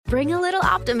Bring a little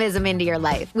optimism into your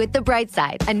life with The Bright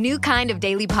Side, a new kind of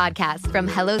daily podcast from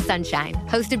Hello Sunshine,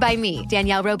 hosted by me,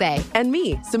 Danielle Robay. And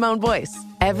me, Simone Boyce.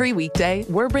 Every weekday,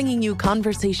 we're bringing you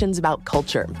conversations about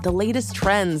culture, the latest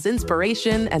trends,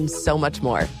 inspiration, and so much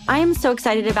more. I am so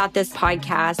excited about this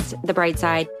podcast, The Bright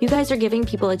Side. You guys are giving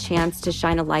people a chance to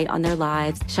shine a light on their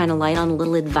lives, shine a light on a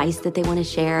little advice that they want to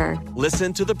share.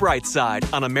 Listen to The Bright Side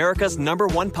on America's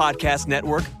 #1 podcast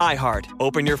network, iHeart.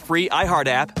 Open your free iHeart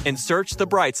app and search The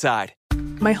Bright Side.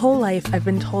 My whole life, I've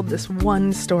been told this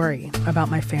one story about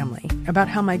my family, about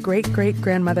how my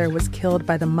great-great-grandmother was killed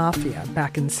by the mafia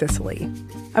back in Sicily.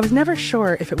 I was never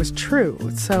sure if it was true,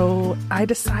 so I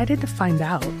decided to find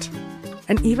out.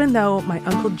 And even though my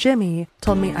Uncle Jimmy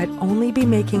told me I'd only be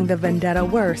making the vendetta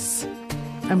worse,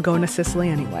 I'm going to Sicily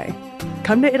anyway.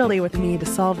 Come to Italy with me to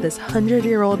solve this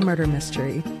 100-year-old murder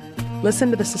mystery.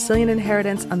 Listen to The Sicilian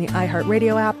Inheritance on the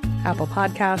iHeartRadio app, Apple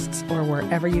Podcasts, or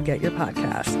wherever you get your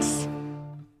podcasts.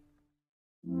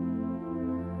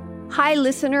 Hi,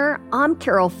 listener. I'm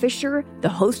Carol Fisher, the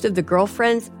host of The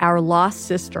Girlfriends, Our Lost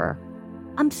Sister.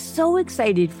 I'm so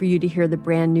excited for you to hear the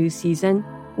brand new season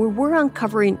where we're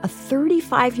uncovering a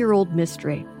 35-year-old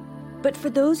mystery. But for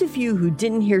those of you who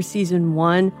didn't hear season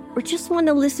 1 or just want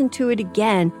to listen to it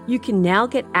again, you can now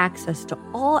get access to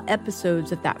all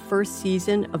episodes of that first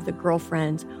season of The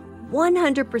Girlfriends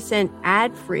 100%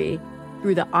 ad-free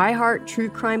through the iHeart True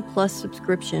Crime Plus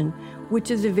subscription, which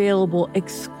is available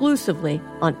exclusively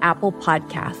on Apple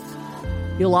Podcasts.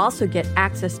 You'll also get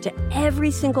access to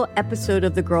every single episode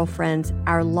of The Girlfriends,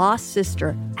 Our Lost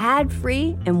Sister,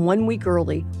 ad-free and 1 week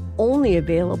early, only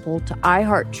available to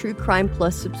iHeart True Crime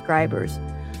Plus subscribers.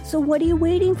 So what are you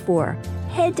waiting for?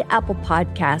 Head to Apple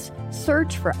Podcasts,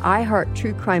 search for iHeart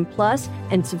True Crime Plus,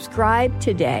 and subscribe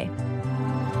today.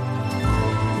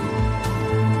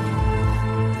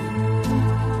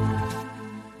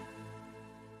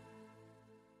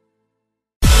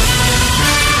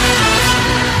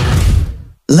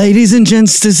 Ladies and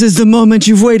gents, this is the moment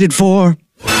you've waited for.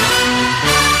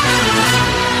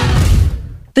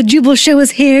 The Jubal Show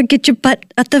is here. Get your butt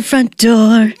at the front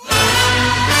door.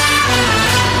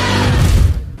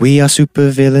 We are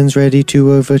supervillains ready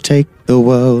to overtake the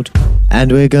world,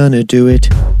 and we're gonna do it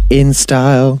in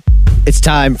style. It's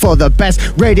time for the best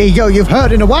radio you've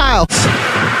heard in a while.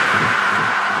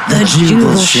 The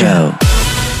Jubal Show.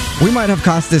 We might have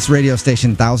cost this radio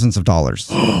station thousands of dollars.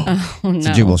 Oh, no. It's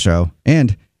a Jubal Show.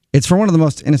 And it's for one of the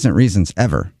most innocent reasons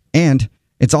ever. And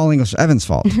it's all English Evan's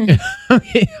fault.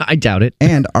 I doubt it.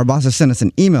 And our boss has sent us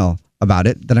an email about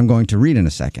it that I'm going to read in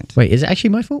a second. Wait, is it actually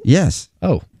my fault? Yes.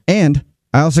 Oh. And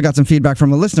I also got some feedback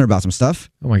from a listener about some stuff.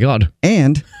 Oh, my God.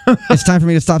 And it's time for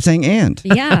me to stop saying and.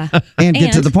 Yeah. And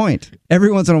get to the point. Every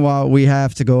once in a while, we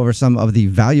have to go over some of the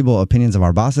valuable opinions of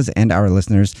our bosses and our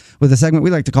listeners with a segment we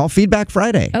like to call Feedback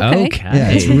Friday. Okay. Yeah,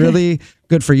 it's really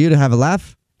good for you to have a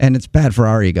laugh, and it's bad for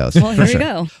our egos. Well, here we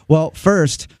go. Well,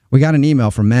 first, we got an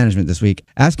email from management this week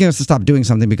asking us to stop doing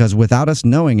something because without us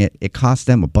knowing it, it cost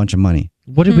them a bunch of money.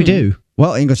 What did we do?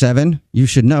 Well, English Evan, you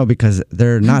should know because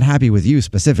they're not happy with you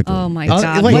specifically. Oh, my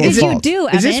God. wait, What is did it- you do,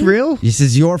 Evan? Is this real? This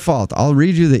is your fault. I'll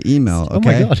read you the email,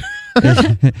 okay? Oh, my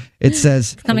God. It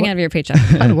says... Coming out of your paycheck.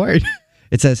 I'm worried.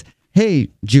 It says, "Hey,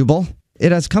 Jubal,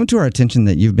 it has come to our attention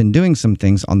that you've been doing some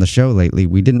things on the show lately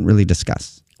we didn't really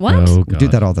discuss." What? Oh, We do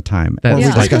God. that all the time. That's Or we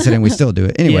like- discuss it and we still do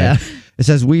it. Anyway, Yeah. It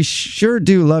says, "We sure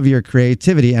do love your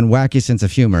creativity and wacky sense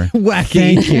of humor."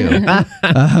 Wacky. Thank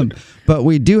you. But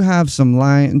we do have some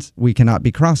lines we cannot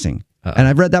be crossing. And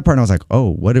I've read that part and I was like,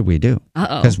 oh, what did we do?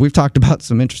 Uh-oh. Because we've talked about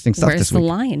some interesting stuff Where's this the week.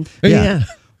 line? Yeah.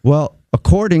 Well,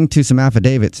 according to some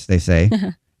affidavits, they say,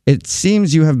 it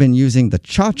seems you have been using the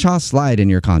cha-cha slide in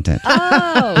your content.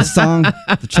 Oh. The song,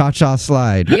 the cha-cha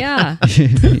slide. Yeah.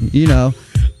 You know,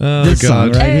 this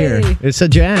song right here. It's a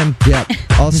jam. Yeah.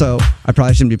 Also, I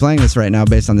probably shouldn't be playing this right now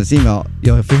based on this email.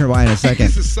 You'll hear why in a second.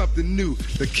 This is something new,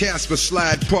 the Casper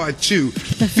Slide Part 2,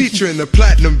 featuring the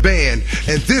Platinum Band.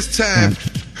 And this time,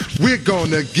 we're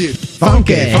gonna get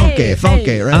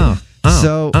Funky, right?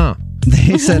 So,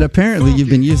 they said apparently you've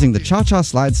been using the cha-cha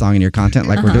slide song in your content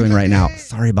like we're doing right now.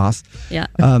 Sorry, boss. Yeah.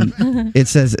 It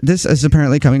says this is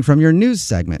apparently coming from your news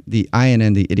segment, the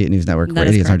INN, the Idiot News Network, where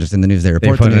idiots aren't just in the news, they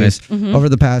report the news. Over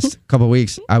the past couple of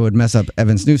weeks, I would mess up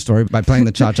Evan's news story by playing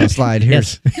the cha-cha slide.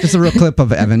 Here's just a real clip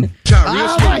of Evan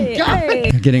Oh my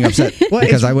God! getting upset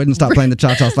because I wouldn't stop playing the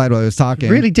cha-cha slide while he was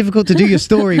talking. Really difficult to do your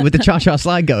story with the cha-cha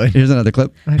slide going. Here's another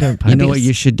clip. I don't You know what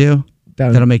you should do?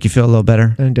 Don't. That'll make you feel a little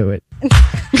better. Don't do it.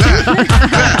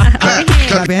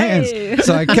 Clap your hands.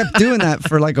 So I kept doing that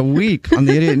for like a week on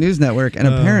the Idiot News Network. And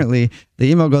apparently the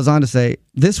email goes on to say,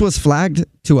 this was flagged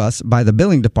to us by the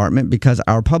billing department because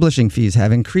our publishing fees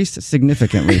have increased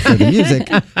significantly for the music.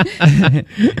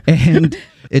 And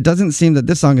it doesn't seem that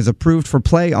this song is approved for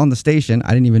play on the station. I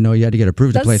didn't even know you had to get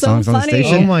approved to play songs on the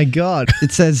station. Oh my God.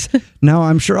 It says, now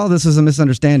I'm sure all this was a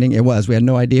misunderstanding. It was. We had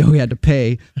no idea we had to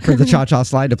pay for the Cha-Cha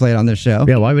Slide to play it on this show.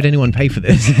 Yeah, why would anyone pay for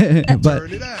this?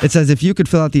 But it says if you could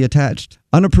fill out the attached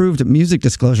unapproved music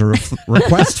disclosure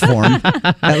request form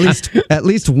at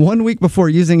least 1 week before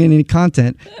using any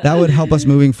content, that would help us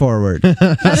moving forward.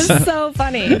 That is so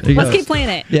funny. Let's keep playing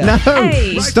it. Yeah.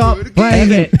 No, stop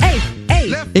playing it. Hey.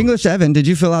 English Evan, did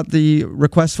you fill out the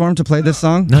request form to play this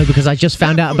song? No, because I just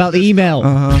found out about the email.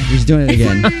 He's doing it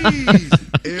again.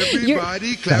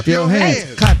 Everybody clap your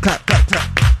hands. Clap, clap, clap,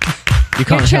 clap. You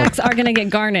Your can't tracks are going to get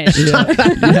garnished.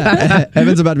 Yeah.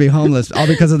 Evan's about to be homeless, all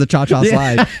because of the Cha-Cha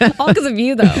Slide. All because of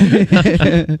you,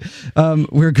 though.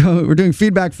 We're doing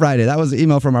Feedback Friday. That was the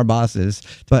email from our bosses,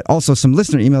 but also some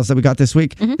listener emails that we got this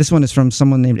week. This one is from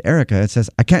someone named Erica. It says,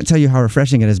 I can't tell you how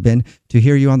refreshing it has been to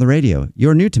hear you on the radio.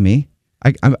 You're new to me.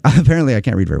 Apparently I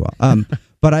can't read very well.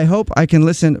 But I hope I can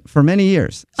listen for many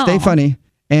years. Stay funny.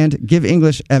 And give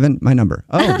English Evan my number.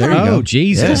 Oh, there you go. Oh,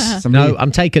 Jesus. Yes, No,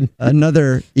 I'm taken.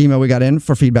 Another email we got in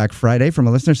for Feedback Friday from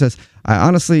a listener says, I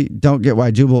honestly don't get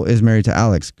why Jubal is married to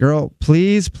Alex. Girl,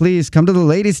 please come to the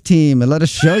ladies team and let us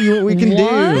show you what we can do.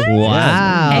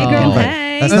 Wow. Hey, girl,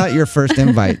 hey. That's not your first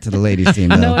invite to the ladies team,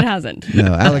 though. No, it hasn't.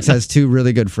 No, Alex has two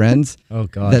really good friends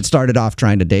that started off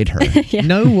trying to date her. Yeah.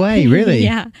 No way, really?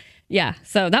 Yeah,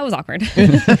 so that was awkward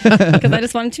because I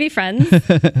just wanted to be friends.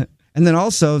 And then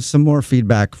also some more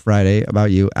Feedback Friday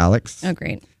about you, Alex. Oh,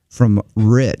 great. From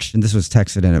Rich. And this was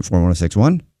texted in at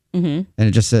 41061. And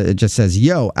it just says,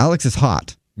 yo, Alex is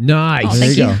hot. Nice. Oh, there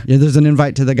thank you go. Yeah, there's an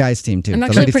invite to the guys team, too. I'm The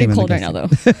actually ladies pretty team and cold the right guys now,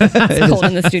 team. though. It's cold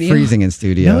in the studio. Freezing in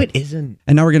studio. No, it isn't.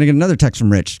 And now we're going to get another text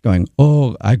from Rich going,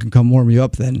 oh, I can come warm you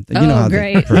up then. You know how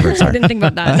great. the perverts I are. didn't think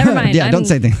about that. Never mind. Yeah, don't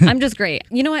say things. I'm just great.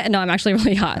 You know what? No, I'm actually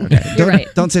really hot. You're right.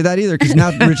 Don't say that either, because now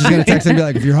Rich is going to text and be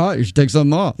like, if you're hot, you should take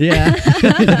something off. Yeah.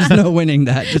 There's no winning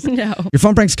that. No. Your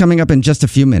phone prank's coming up in just a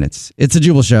few minutes. It's a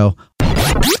Jubal Show.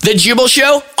 The Jubal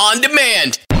Show on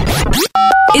demand.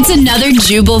 It's another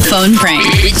Jubal phone prank.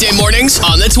 Weekday mornings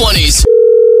on the 20s.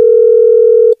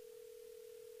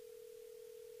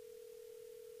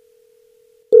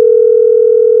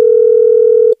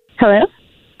 Hello?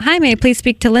 Hi, may I please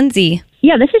speak to Lindsay?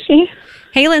 Yeah, this is she.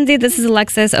 Hey, Lindsay, this is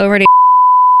Alexis over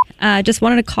at just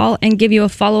wanted to call and give you a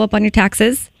follow-up on your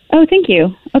taxes. Oh, thank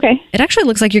you. Okay. It actually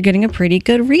looks like you're getting a pretty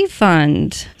good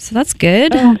refund. So that's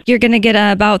good. Oh. You're going to get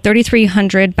about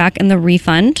 $3,300 back in the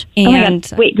refund. And oh my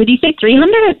God. Wait, did you say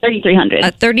 300 or 3,300?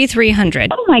 $3,300.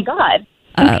 Oh my God.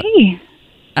 Okay.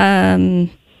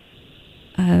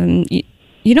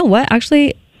 You know what?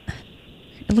 Actually,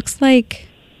 it looks like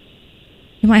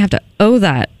you might have to owe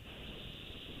that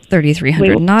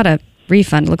 $3,300, not a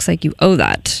refund. It looks like you owe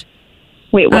that.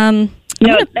 Wait, what? I'm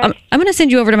going to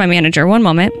send you over to my manager. One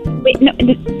moment. Wait, no.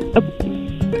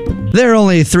 There are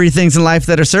only three things in life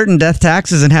that are certain: death,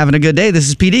 taxes, and having a good day. This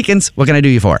is Pete Eakins. What can I do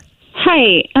you for?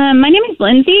 Hi, my name is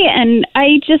Lindsay, and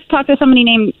I just talked to somebody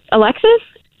named Alexis.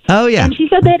 Oh, yeah. And she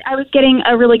said that I was getting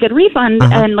a really good refund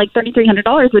and like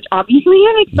 $3,300, which obviously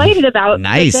I'm excited about.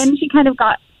 Nice. But then she kind of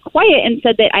got quiet and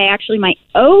said that I actually might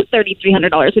owe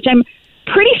 $3,300, which I'm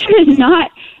pretty sure is not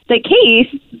the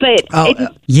case. But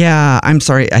yeah, I'm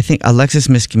sorry. I think Alexis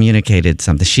miscommunicated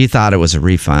something. She thought it was a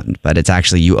refund, but it's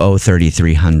actually you owe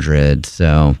 $3,300.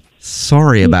 So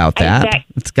sorry about that.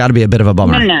 It's got to be a bit of a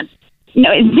bummer. No,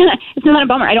 it's not a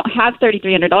bummer. I don't have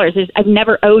 $3,300. I've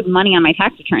never owed money on my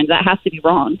tax returns. That has to be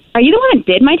wrong. Are you the one that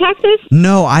did my taxes?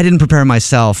 No, I didn't prepare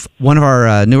myself. One of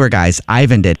our newer guys,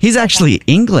 Ivan, did. He's actually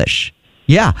English.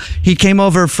 Yeah, he came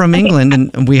over from England,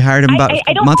 and we hired him about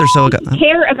a month or so ago. I don't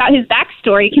care about his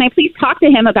backstory. Can I please talk to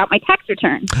him about my tax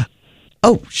return?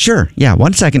 Oh, sure. Yeah,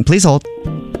 1 second. Please hold.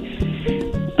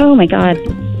 Oh, my God.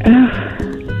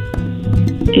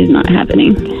 It's not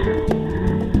happening.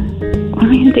 What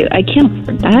am I going to do? I can't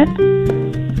afford that.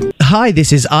 Hi,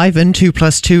 this is Ivan. 2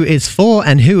 + 2 is 4,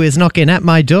 and who is knocking at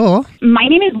my door? My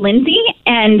name is Lindsay,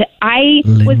 and I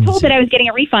was told that I was getting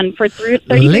a refund for $3,300.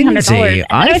 Lindsay,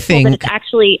 I was told that it's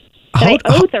actually that I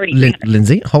owe $3,300.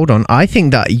 Lindsay, hold on. I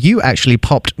think that you actually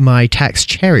popped my tax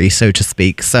cherry, so to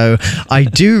speak. So I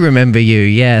do remember you.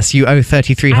 Yes, you owe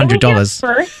 $3,300. I was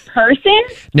your first person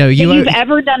you've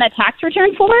ever done a tax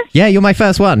return for? Yeah, you're my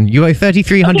first one. You owe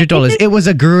 $3,300. It was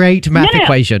a great math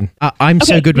equation. I'm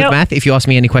so good with math. If you ask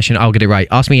me any question, I'll get it right.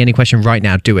 Ask me any question right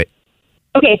now. Do it.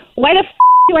 Okay, why the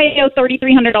do I owe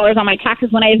 $3,300 on my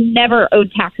taxes when I have never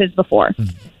owed taxes before?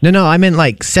 No, I meant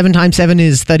like 7 times 7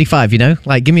 is 35, you know?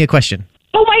 Like, give me a question.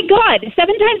 Oh my God,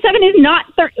 7 times 7 is not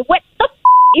 30. What the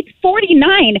It's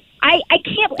 49. I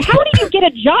can't. How do you get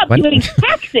a job doing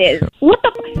taxes? What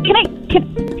the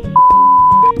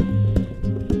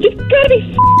You've got to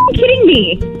be kidding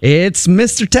me. It's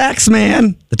Mr.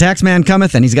 Taxman. The Taxman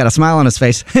cometh, and he's got a smile on his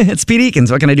face. It's Pete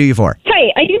Eakins. What can I do you for?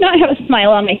 Hi, I do not have a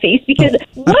smile on my face because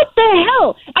what the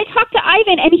hell? I talked to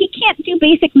Ivan, and he can't do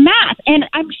basic math, and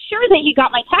I'm sure that he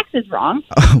got my taxes wrong.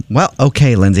 Well,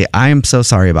 okay, Lindsay. I am so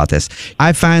sorry about this.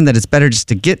 I find that it's better just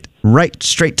to get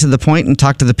straight to the point and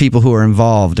talk to the people who are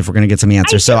involved if we're going to get some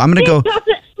answers. So I'm going to go...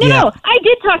 No, I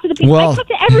did talk to the people. I talked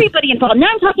to everybody involved. Now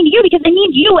I'm talking to you because I need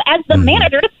you as the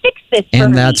manager to fix this for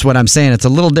And me. that's what I'm saying. It's a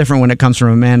little different when it comes from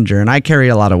a manager, and I carry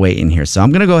a lot of weight in here. So I'm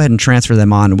going to go ahead and transfer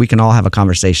them on, and we can all have a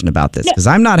conversation about this because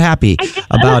I'm not happy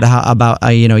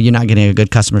about you not getting a good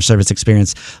customer service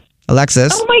experience.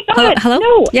 Alexis. Oh my God. Hello?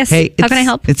 No. Yes. Hey, how can I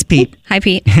help? It's Pete. Hi,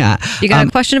 Pete. Yeah. You got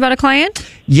a question about a client?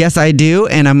 Yes, I do,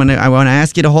 and I want to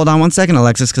ask you to hold on one second,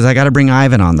 Alexis, because I got to bring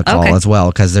Ivan on the call as well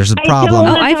because there's a problem.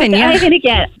 Ivan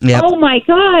again. Yep. Oh my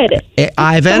God.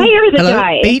 Ivan. Fire the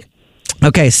guy. Pete.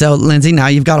 Okay, so Lindsay, now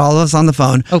you've got all of us on the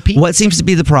phone. Oh, Pete. What seems to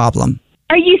be the problem?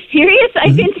 Are you serious?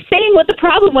 I've been saying what the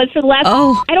problem was for the last,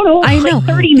 I don't know, like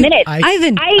 30 minutes.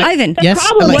 Ivan. The Yes,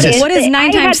 problem Alexis. was What is 9 I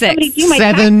had times 6? somebody do my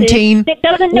 17. taxes that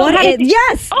doesn't know What how to is- do.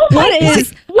 yes. Oh my What God.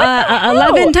 is What the hell?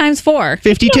 11 times 4?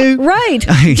 52. Right.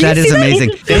 That is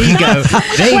amazing. There you go.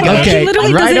 There you go. He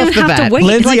literally right doesn't off even the have to bat. wait.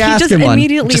 Lindsay, Like, he ask just him one.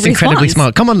 immediately Just incredibly responds.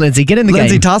 smart. Come on, Lindsay, get in the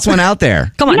Lindsay, game. toss one out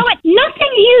there. Come on. You know what?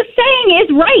 Nothing he's saying is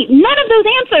right. None of those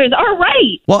answers are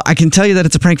right. Well, I can tell you that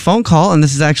it's a prank phone call, and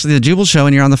this is actually the Jubal Show,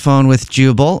 and you're on the phone with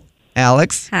Jubal,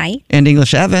 Alex, Hi, and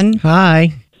English Evan.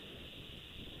 Hi.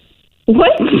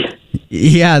 What?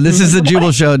 Yeah, this is the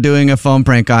Jubal Show doing a phone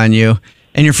prank on you,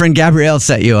 and your friend Gabrielle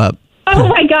set you up. Oh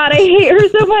my God, I hate her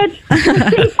so much.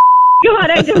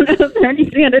 God, I don't know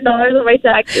 $3,300 on my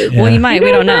taxes. Well, you might.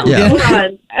 We don't know. Yeah. Hold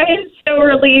on. I am so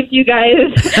relieved, you guys.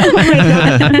 Oh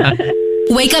my God.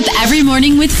 Wake up every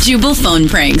morning with Jubal phone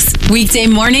pranks. Weekday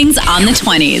mornings on the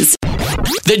 20s.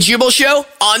 The Jubal Show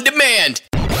on demand.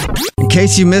 In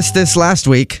case you missed this last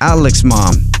week, Alex's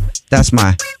mom, that's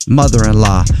my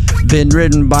mother-in-law, been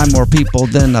ridden by more people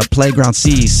than a playground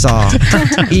seesaw.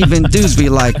 Even dudes be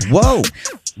like, whoa,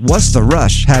 what's the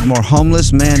rush? Had more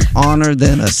homeless men on her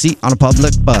than a seat on a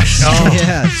public bus. Oh,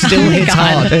 yeah. Still hits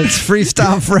hard. It's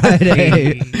Freestyle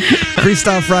Friday.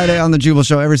 Freestyle Friday on the Jubal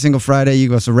Show. Every single Friday, you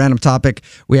give us a random topic.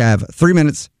 We have 3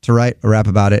 minutes to write a rap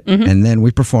about it, and then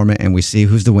we perform it, and we see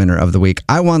who's the winner of the week.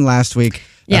 I won last week.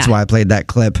 That's why I played that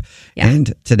clip. Yeah.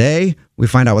 And today, we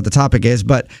find out what the topic is.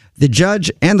 But the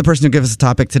judge and the person who gives us the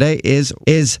topic today is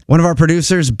one of our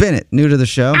producers, Bennett, new to the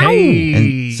show. Hey.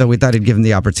 And so we thought he'd give him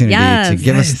the opportunity to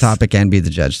give us the Yes. topic and be the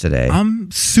judge today. I'm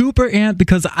super amped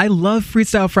because I love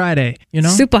Freestyle Friday, you know?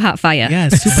 Super hot fire. Yeah,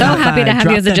 super So hot happy to fire. have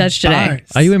Drop you as the them judge today. bars.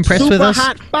 Are you impressed with us?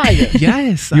 fire.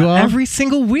 Yes. You are? Every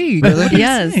single week. Really? What are you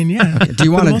Yes. saying? Yeah. Do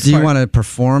you want to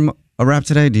perform a rap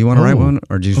today? Do you want to write one,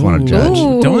 or do you just want to judge?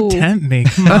 Ooh. Don't tempt me.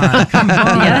 Come on. Come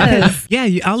on. Yes. Yeah,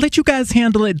 I'll let you guys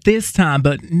handle it this time,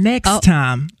 but next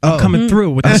time, Oh. I'm coming through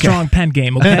with a strong pen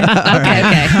game, okay?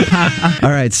 Okay.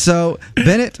 All right. So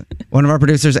Bennett, one of our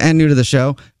producers and new to the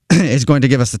show, is going to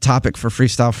give us the topic for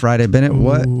Freestyle Friday. Bennett,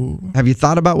 what have you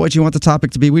thought about what you want the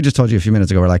topic to be? We just told you a few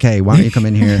minutes ago. We're like, hey, why don't you come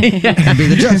in here and be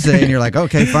the judge today? And you're like,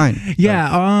 okay, fine.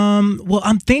 Yeah, well,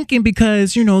 I'm thinking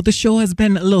because, the show has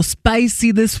been a little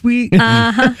spicy this week.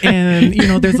 And,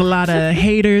 there's a lot of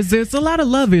haters. There's a lot of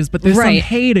lovers, but there's some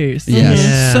haters. Yes.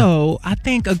 Yeah. So I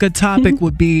think a good topic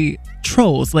would be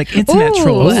trolls, like internet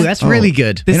trolls. Oh, that's really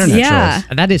good. Internet trolls.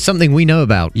 And that is something we know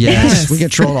about. Yes, we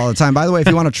get trolled all the time. By the way, if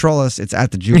you want to troll us, it's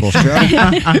at the Jubal Show.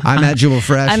 I'm at Jubal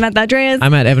Fresh. I'm at that Dreas.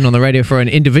 I'm at Evan on the radio for an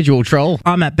individual troll.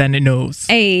 I'm at Bennett News.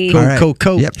 Hey. All right.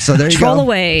 Cool. Yep. So there you Troll go.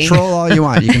 away. Troll all you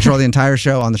want. You can troll the entire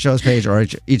show on the show's page or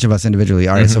each of us individually.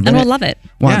 All right. So And Bennett we'll love it.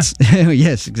 wants.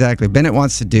 Yes, exactly. Bennett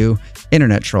wants to do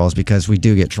internet trolls because we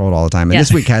do get trolled all the time. And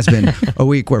this week has been a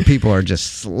week where people are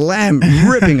just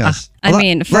ripping us.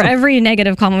 For every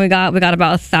negative comment we got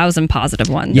about 1,000 positive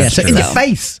ones. Yeah, so in your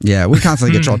face. Yeah, we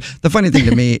constantly get trolled. The funny thing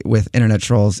to me with internet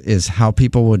trolls is how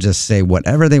people will just say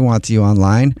whatever they want to you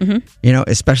online,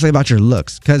 especially about your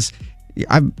looks. Because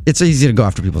it's easy to go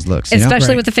after people's looks.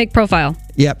 Especially with the fake profile.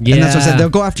 Yep. Yeah. And that's what I said. They'll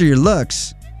go after your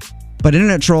looks, but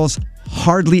internet trolls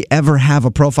hardly ever have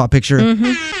a profile picture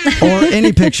or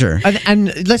any picture.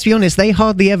 And let's be honest, they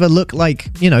hardly ever look like,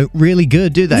 really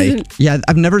good, do they? Yeah,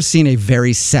 I've never seen a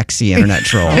very sexy internet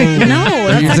troll. No,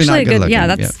 that's actually a good. Yeah,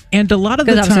 that's and a lot of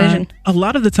good the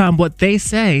observation. time, what they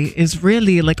say is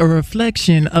really like a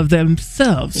reflection of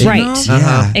themselves. Right.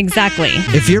 Yeah. Exactly.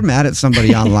 If you're mad at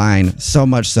somebody online, so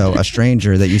much so, a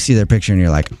stranger, that you see their picture and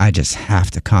you're like, I just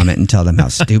have to comment and tell them how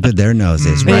stupid their nose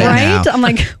is right now. I'm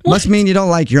like, what? Must mean you don't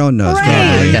like your own nose,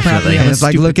 Right. probably. And it's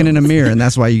like looking in a mirror, and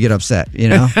that's why you get upset,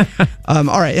 All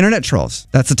right, internet trolls.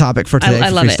 That's the topic for today I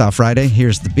for love Freestyle Friday.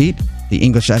 Here's the beat, the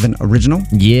English Evan original.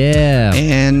 Yeah.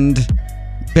 And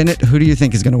Bennett, who do you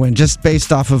think is going to win? Just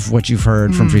based off of what you've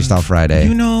heard from Freestyle Friday.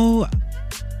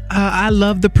 I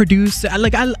love the producer.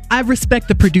 I respect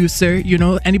the producer.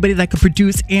 Anybody that could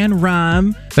produce and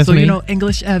rhyme. That's so me.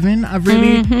 English Evan. I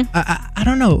really, I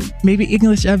don't know. Maybe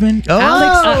English Evan. Oh!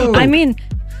 Alex. I mean,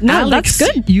 no, Alex,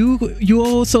 that's good. You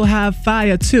also have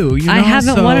fire too. I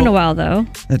haven't won in a while though.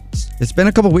 It's been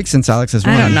a couple weeks since Alex has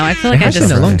won. I don't know. I feel like It I has just.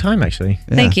 been a long time, actually.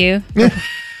 Yeah. Thank you,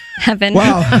 Evan.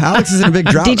 Wow, Alex is in a big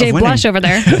drought. DJ of winning. Blush over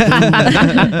there.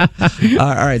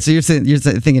 All right, so you're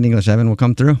thinking English Evan will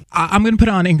come through? I'm going to put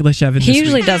on English Evan. He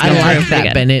usually does. I go like pretty that,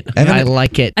 good. Bennett. Evan? I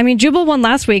like it. I mean, Jubal won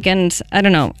last week, and I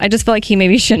don't know. I just feel like he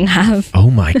maybe shouldn't have. Oh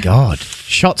my God.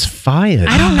 Shots fired.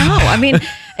 I don't know. I mean,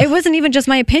 it wasn't even just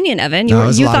my opinion, Evan. No, it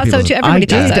was a You lot of thought so people's- too. Everybody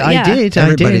thought so. I Yeah. did.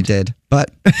 Everybody did,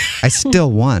 but I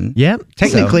still won. Yeah,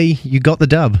 technically, you got the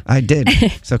dub. I did.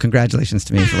 So congratulations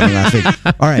to me for winning last week.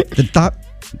 All right, the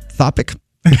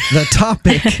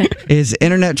topic is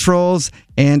internet trolls,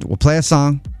 and we'll play a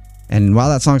song. And while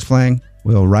that song's playing,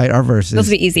 we'll write our verses. Those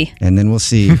will be easy. And then we'll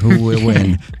see who will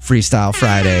win Freestyle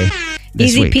Friday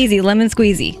this Easy week. peasy, lemon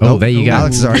squeezy. Oh, there you go.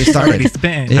 Alex has already started. Already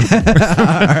spent. All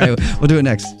right, we'll do it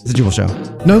next. It's the Jubal Show.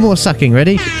 No more sucking,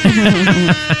 ready?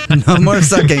 No more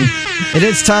sucking. It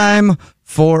is time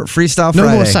for Freestyle Friday.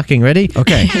 No more sucking, ready?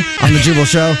 Okay, on the Jubal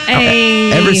Show.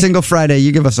 Hey. Every single Friday,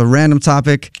 you give us a random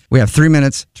topic. We have 3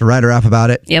 minutes to write a rap about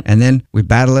it. Yep. And then we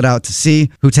battle it out to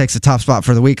see who takes the top spot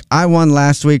for the week. I won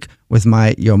last week with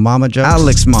my Yo Mama joke.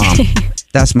 Alex mom.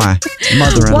 That's my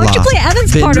mother-in-law. Why'd you play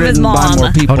Evan's Been part of his ridden by mom?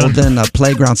 more people than a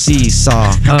playground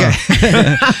seesaw. Okay.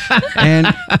 And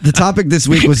the topic this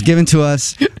week was given to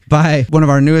us by one of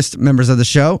our newest members of the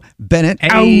show, Bennett.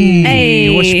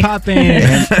 Hey. What's poppin'?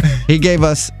 And he gave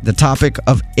us the topic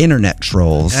of internet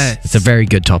trolls. It's a very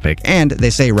good topic. And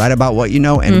they say write about what you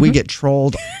know, and we get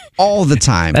trolled all the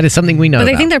time. That is something we know But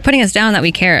they about. think they're putting us down that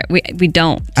we care. We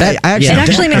don't. I actually It don't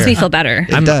actually makes care. me feel better.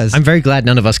 It does. I'm very glad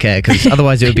none of us care, because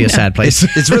otherwise it would be a sad place.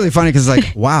 It's really funny because,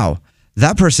 like, wow,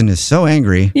 that person is so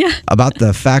angry about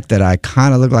the fact that I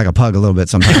kind of look like a pug a little bit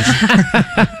sometimes.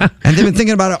 And they've been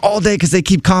thinking about it all day because they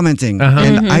keep commenting.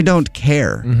 And I don't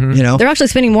care, you know? They're actually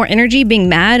spending more energy being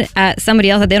mad at somebody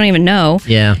else that they don't even know.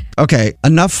 Yeah. Okay,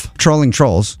 enough trolling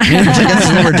trolls, which I guess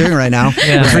is what we're doing right now with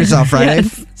Freestyle Friday.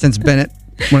 Yes. Since Bennett,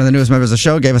 one of the newest members of the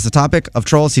show, gave us the topic of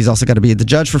trolls, he's also got to be the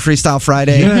judge for Freestyle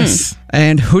Friday. Yes.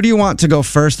 And who do you want to go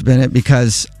first, Bennett?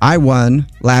 Because I won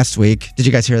last week. Did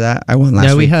you guys hear that? I won last week.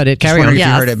 No, we heard it. Carry Just wondering on.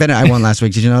 if you heard it. Bennett, I won last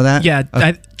week. Did you know that? Yeah,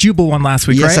 Jubal won last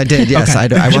week, Yes, right? I did. Yes,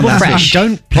 Okay. I won last week.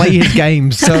 Don't play his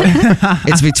games. So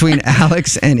it's between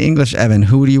Alex and English Evan.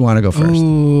 Who do you want to go first?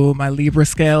 Ooh, my Libra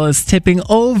scale is tipping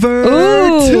over.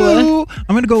 Ooh.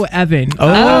 I'm going to go with Evan.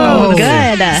 Oh,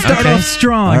 good. Start off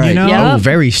strong, All right. you know? Yep. Oh,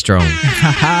 very strong.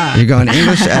 You're going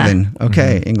English Evan.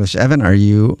 Okay, English Evan, are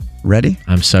you ready?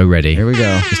 I'm so ready. Here we go.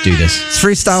 Let's do this. It's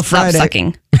Freestyle Stop Friday.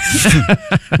 sucking.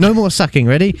 No more sucking,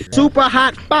 ready? Super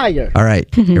hot fire. All right,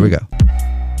 here we go.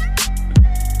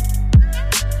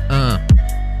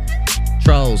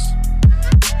 Trolls.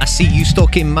 I see you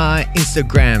stalking my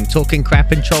Instagram, talking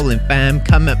crap and trolling, fam.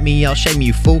 Come at me, I'll shame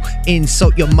you, fool.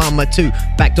 Insult your mama too.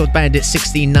 Backdoor Bandit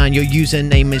 69, your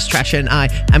username is trash, and I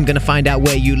am gonna find out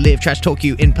where you live. Trash talk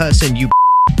you in person, you.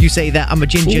 You say that I'm a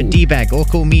ginger D-bag, or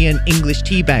call me an English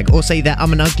teabag, or say that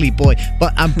I'm an ugly boy,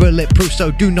 but I'm bulletproof,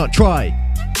 so do not try.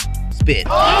 Spit.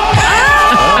 I'm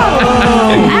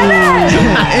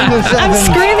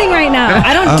screaming right now.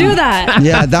 I don't do that.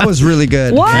 Yeah, that was really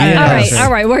good. What? Yeah.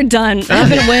 All right, we're done.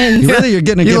 Evan wins. You're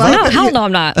gonna give No, up? hell no,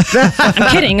 I'm not.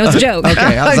 I'm kidding. It was a joke.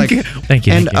 Okay, I was like, Thank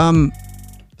you. And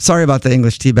sorry about the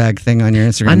English teabag thing on your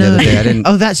Instagram the other day. I didn't.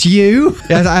 Oh, that's you?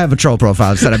 Yeah, I have a troll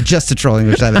profile set up just to troll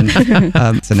English Evan.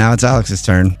 So now it's Alex's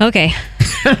turn. Okay.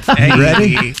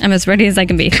 Ready? I'm as ready as I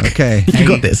can be. Okay. You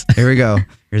got this. Here we go.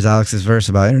 Here's Alex's verse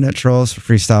about internet trolls for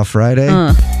Freestyle Friday.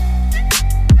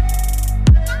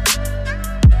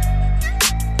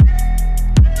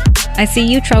 I see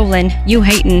you trolling, you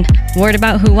hating, worried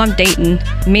about who I'm dating.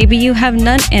 Maybe you have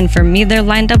none, and for me they're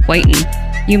lined up waiting.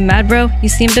 You mad, bro? You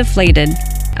seem deflated,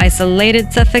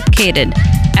 isolated, suffocated.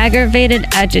 aggravated,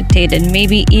 agitated,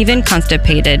 maybe even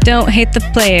constipated. Don't hate the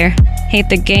player, hate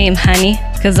the game, honey.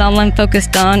 Cause all I'm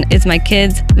focused on is my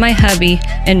kids, my hubby,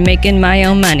 and making my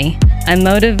own money. I'm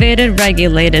motivated,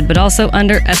 regulated, but also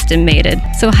underestimated.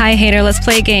 So hi hater, let's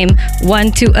play a game.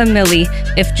 1 to a milli.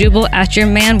 If Jubal asked your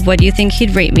man, what do you think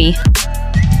he'd rate me?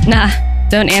 Nah,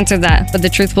 don't answer that, but the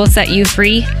truth will set you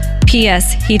free.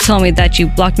 P.S. He told me that you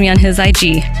blocked me on his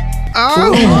IG.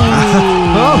 Oh!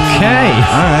 Okay.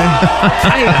 All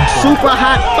right. Super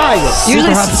hot fire.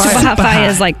 Usually super hot fire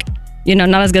is like,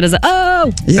 not as good as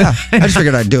Yeah, I just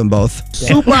figured I'd do them both.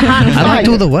 Super hot fire. I liked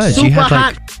all the words. Super You had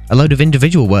hot. a load of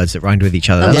individual words that rhymed with each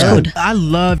other. That's good. I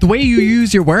love the way you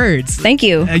use your words. Thank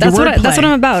you. That's what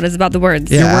I'm about. It's about the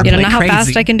words. Yeah. Not how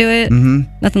fast I can do it.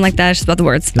 Nothing like that. It's just about the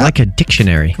words. You're like a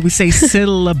dictionary. We say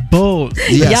syllables.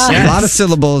 Yes, a lot of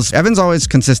syllables. Evan's always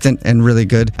consistent and really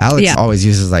good. Alex always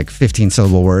uses like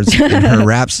 15-syllable words in her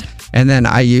raps. And then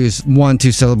I use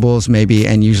 1-2 syllables maybe,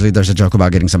 and usually there's a joke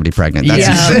about getting somebody pregnant. That's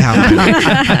usually how I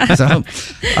do it. So,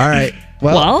 all right.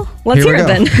 Well, let's hear it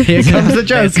then. Here comes the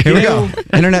joke. Here we go.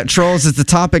 Internet trolls is the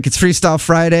topic. It's Freestyle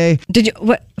Friday. Did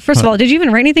you? First of all, did you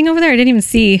even write anything over there? I didn't even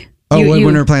see. When we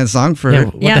were playing the song for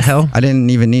what the hell? I didn't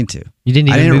even need to. You didn't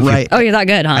even I didn't move write. Oh, you're that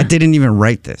good, huh? I didn't even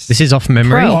write this. This is off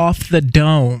memory. Off the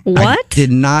dome. What? I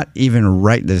did not even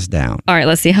write this down. All right,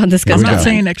 let's see how this goes. I'm not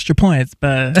saying extra points,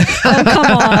 but oh, come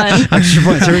on. Extra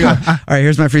points. Here we go. All right,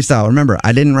 here's my freestyle. Remember,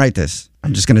 I didn't write this.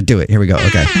 I'm just gonna do it. Here we go.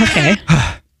 Okay. Okay.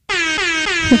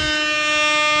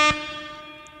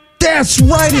 That's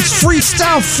right, it's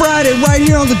Freestyle Friday right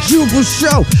here on the Jubal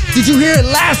Show. Did you hear it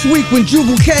last week when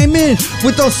Jubal came in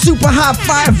with those super hot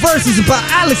fire verses about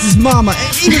Alex's mama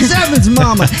and Edith Evans'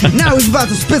 mama? Now he's about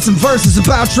to spit some verses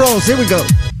about trolls. Here we go.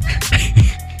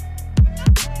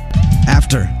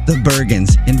 After the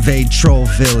Bergens invade Troll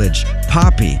Village,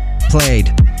 Poppy, played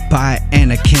by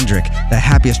Anna Kendrick, the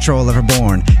happiest troll ever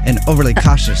born, and overly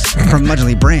cautious from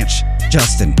Mudgley Branch,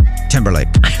 Justin Timberlake,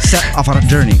 set off on a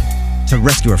journey to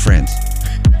rescue her friends.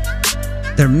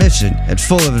 Their mission is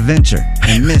full of adventure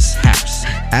and mishaps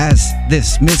as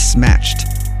this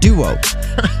mismatched duo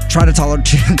try to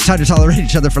tolerate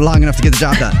each other for long enough to get the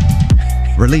job done.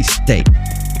 Release date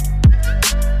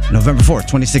November 4th,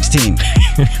 2016.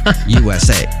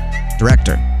 USA.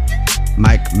 Director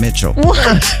Mike Mitchell.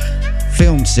 What?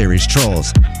 Film series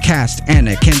Trolls. Cast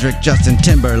Anna Kendrick, Justin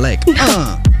Timberlake. The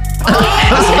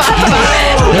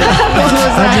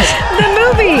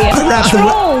movie.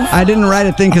 I didn't write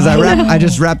a thing because I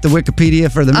just wrapped the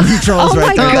Wikipedia for the movie Trolls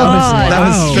right there. God. That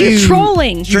was straight,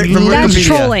 trolling. straight from That's Wikipedia.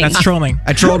 trolling. that's trolling.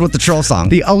 I trolled with the troll song.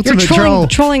 The ultimate troll.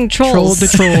 Trolling Troll trolls. the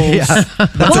trolls. Yeah,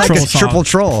 that's What? like Troll a song. triple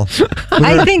troll.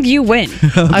 I think you win.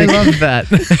 I love that.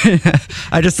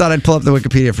 I just thought I'd pull up the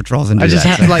Wikipedia for trolls and do I just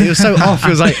that. had, like, it was so off. It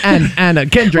was like, Anna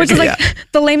Kendrick. Which is like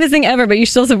the lamest thing ever, but you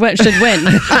still should win.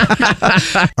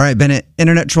 All right, Bennett,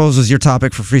 internet trolls was your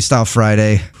topic for Freestyle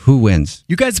Friday. Who wins?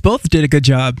 You guys both did a good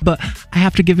job, but I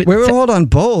have to give it. Wait, hold on,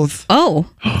 both. Oh.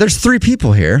 There's 3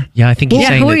 people here. Yeah, I think he's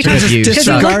saying who are that you two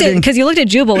of you. Because you looked at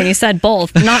Jubal when you said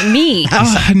both, not me.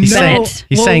 He's saying,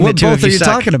 he's saying that two both of you are you suck.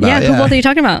 talking about? Yeah, who both are you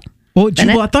talking about? Well,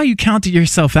 Jubal, I thought you counted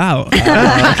yourself out. Okay.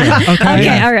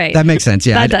 Okay, all right. That makes sense.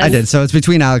 Yeah, That I does. did. So it's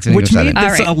between Alex and Which English made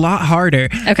 7. this All right. a lot harder.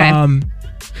 Okay.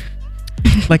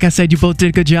 Like I said, you both did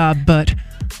a good job, but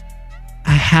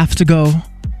I have to go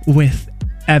with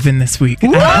Evan this week. I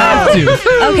have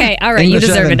to. Okay, all right. English you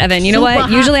deserve Evan. it, Evan. You know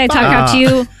what? Usually I talk out to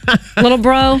you, little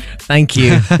bro, Thank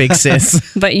you, big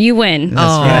sis. but you win.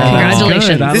 right.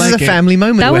 Congratulations. Good. I This is a like it. family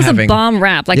moment That we're was having. a bomb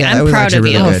rap. Like, Yeah, it I'm was proud actually of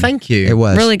really you. good. Oh, thank you. It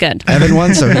was. Really good. Evan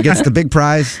won, so he gets the big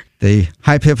prize, the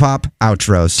hype hip hop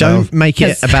outro. So Don't make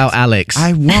it about Alex.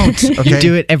 I won't. Okay. You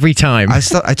do it every time. I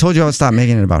told you I would stop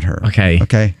making it about her. Okay.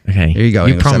 Okay. Okay. Here you go.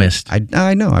 You English 7. promised.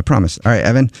 I know. I promised. All right,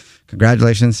 Evan.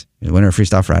 Congratulations. You're the winner of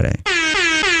Freestyle Friday.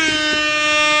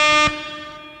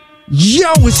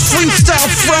 Yo, it's Freestyle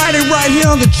Friday right here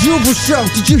on the Jubal Show.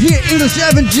 Did you hear English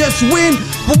Evan just win?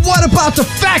 But what about the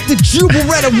fact that Jubal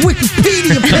read a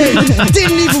Wikipedia page?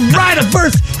 Didn't even write a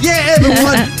verse. Yeah, Evan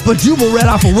won, but Jubal read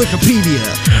off of Wikipedia.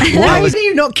 Why do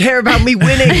you not care about me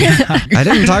winning? I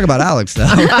didn't talk about Alex, though.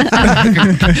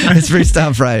 It's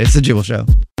Freestyle Friday. It's the Jubal Show.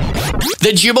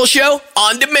 The Jubal Show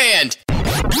on demand.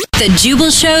 The Jubal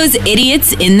Show's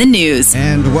Idiots in the News.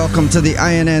 And welcome to the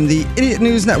INN, the Idiot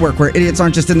News Network, where idiots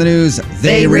aren't just in the news,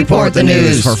 they report the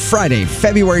news. For Friday,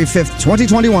 February 5th,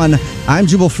 2021, I'm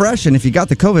Jubal Fresh, and if you got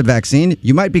the COVID vaccine,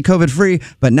 you might be COVID-free,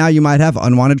 but now you might have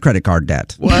unwanted credit card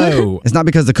debt. Whoa. It's not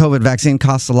because the COVID vaccine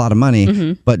costs a lot of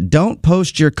money, but don't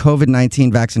post your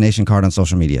COVID-19 vaccination card on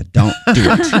social media. Don't do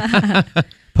it.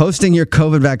 Posting your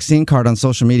COVID vaccine card on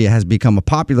social media has become a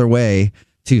popular way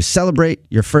to celebrate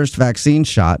your first vaccine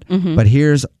shot, Mhm. but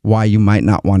here's why you might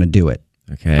not want to do it.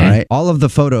 Okay. All right. All of the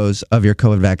photos of your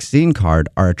COVID vaccine card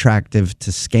are attractive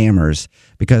to scammers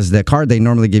because the card they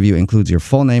normally give you includes your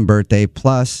full name, birthday,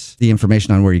 plus the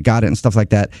information on where you got it and stuff like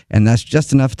that. And that's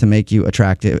just enough to make you an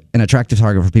attractive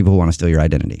target for people who want to steal your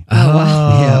identity.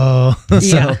 Oh.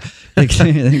 Yeah. So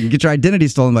you get your identity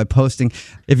stolen by posting.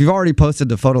 If you've already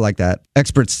posted a photo like that,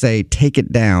 experts say take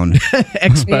it down.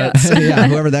 Experts. Yeah,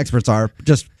 whoever the experts are,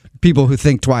 just people who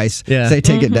think twice, say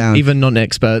take it down. Even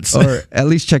non-experts. Or at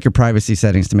least check your privacy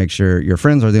settings to make sure your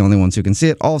friends are the only ones who can see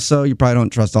it. Also, you probably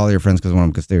don't trust all your friends because one of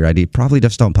them could steal your ID. Probably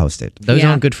just don't post it. Those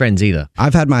aren't good friends either.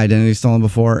 I've had my identity stolen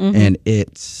before, and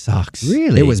it sucks.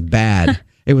 Really? It was bad.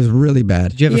 It was really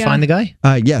bad. Did you ever find the guy?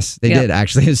 Yes, they did,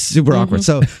 actually. It was super awkward.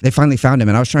 So they finally found him,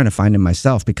 and I was trying to find him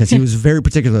myself because he was very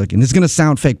particular looking. This is going to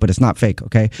sound fake, but it's not fake,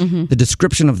 okay? The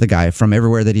description of the guy from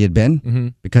everywhere that he had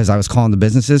been, because I was calling the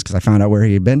businesses because I found out where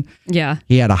he had been. Yeah.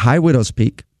 He had a high widow's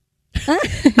peak.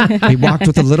 He walked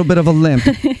with a little bit of a limp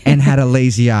and had a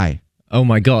lazy eye. Oh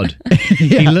my God.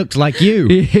 He looked like you.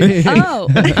 Oh.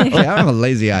 I have a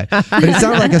lazy eye. But he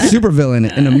sounded like a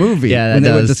supervillain in a movie when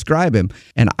they would describe him.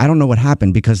 And I don't know what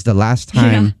happened because the last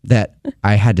time that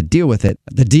I had to deal with it,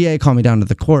 the DA called me down to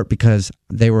the court because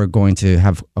they were going to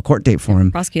have a court date for him.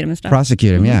 Prosecute him and stuff.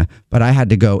 Prosecute him, yeah. But I had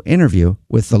to go interview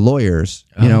with the lawyers,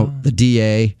 you know, the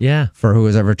DA for who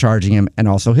was ever charging him and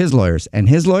also his lawyers. And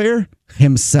his lawyer,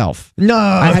 himself. No.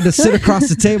 I had to sit across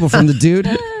the table from the dude.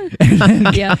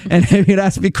 And he'd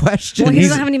ask me questions. Well, he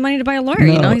doesn't have any money to buy a lawyer,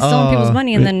 you know? He's stealing people's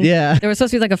money. And then Yeah. there was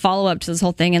supposed to be like a follow-up to this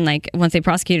whole thing. And like once they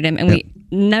prosecuted him, and we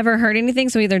never heard anything.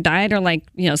 So he either died or like,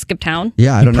 you know, skipped town.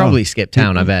 Yeah, I don't know. Probably skipped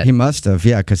town, I bet. He must have,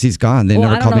 yeah, because he's gone. They Well,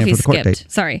 never I don't called know me if in for he the court skipped.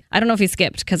 date. Sorry. I don't know if he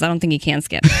skipped because I don't think he can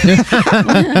skip.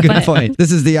 Good point.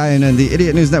 This is the INN, the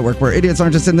Idiot News Network, where idiots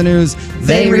aren't just in the news,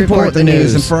 they report the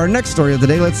news. And for our next story of the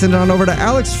day, let's send it on over to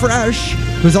Alex Fresh,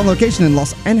 who's on location in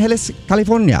Los Angeles,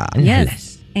 California.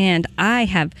 Yes. And I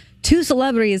have two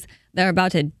celebrities that are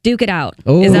about to duke it out.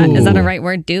 Ooh. Is that a right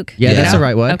word, duke? Yeah, Duke it that's out? the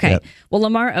right word. Okay. Yep. Well,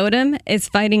 Lamar Odom is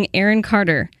fighting Aaron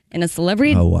Carter in a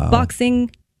celebrity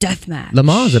boxing death match.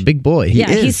 Lamar's a big boy.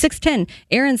 He's 6'10".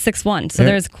 Aaron's 6'1", so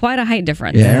there's quite a height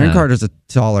difference. Yeah, Aaron Carter's a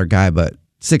taller guy, but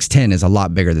 6'10" is a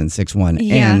lot bigger than 6'1".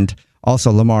 Yeah. And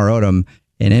also Lamar Odom,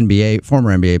 an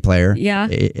former NBA player,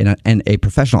 and a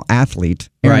professional athlete.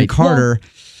 Aaron Carter,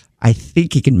 I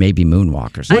think he can maybe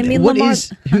moonwalk or something. I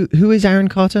mean, who is Aaron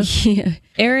Carter? Yeah.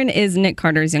 Aaron is Nick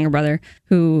Carter's younger brother,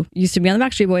 who used to be on the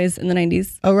Backstreet Boys in the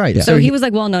 90s. Oh, right. So he was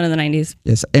like well known in the 90s.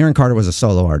 Yes, Aaron Carter was a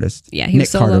solo artist. Yeah, Nick was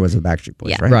solo. Carter was a Backstreet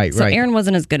Boys, Yeah. right? So Aaron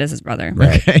wasn't as good as his brother.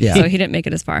 Right. Yeah. So he didn't make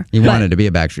it as far. He wanted to be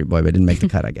a Backstreet Boy, but didn't make the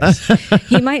cut, I guess.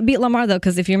 He might beat Lamar though,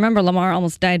 because if you remember, Lamar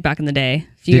almost died back in the day,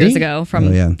 a few Did years he? ago from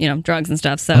Oh, yeah. drugs and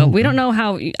stuff. So we don't know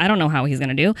how. I don't know how he's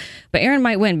gonna do, but Aaron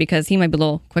might win because he might be a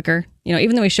little quicker.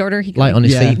 Even though he's shorter, he can Light on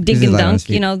his feet. dink He's and light on his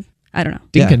dunk. feet. I don't know.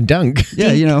 Dink and dunk.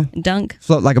 Yeah, Dunk.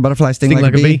 float like a butterfly, sting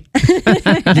like a bee.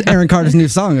 Aaron Carter's new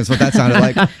song is what that sounded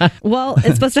like. Well,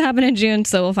 it's supposed to happen in June,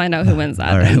 so we'll find out who wins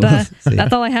that. All right, And, we'll see.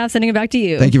 that's all I have. Sending it back to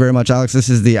you. Thank you very much, Alex. This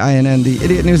is the INN, the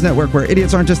Idiot News Network, where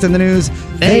idiots aren't just in the news,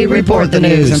 they report the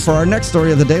news. And for our next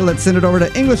story of the day, let's send it over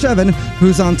to English Evan,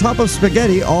 who's on top of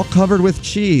spaghetti all covered with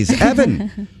cheese.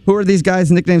 Evan, who are these guys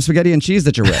nicknamed Spaghetti and Cheese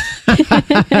that you're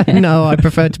with? No, I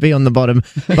prefer to be on the bottom.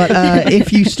 But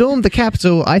if you stormed the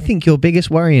Capitol, I think your biggest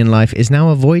worry in life is now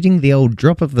avoiding the old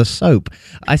drop of the soap.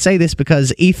 I say this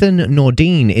because Ethan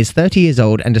Nordine is 30 years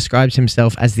old and describes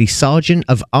himself as the Sergeant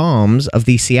of Arms of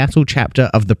the Seattle chapter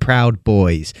of the Proud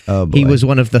Boys. Oh, boy. He was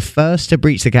one of the first to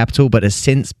breach the Capitol, but has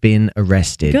since been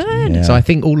arrested. Good. Yeah. So I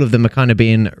think all of them are kind of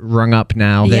being rung up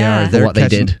now for what they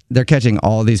did. They're catching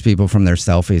all these people from their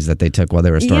selfies that they took while they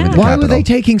were storming the Why Capitol. were they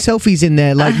taking selfies in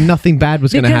there like nothing bad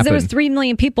was going to Because happen? there was 3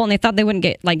 million people, and they thought they wouldn't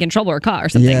get in trouble or caught or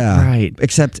something. Yeah, Right.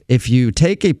 Except if you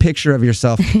take a picture of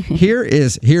yourself,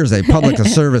 here's a public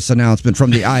service announcement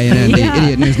from the INN, the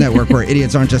Idiot News Network, where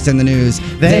idiots aren't just in the news,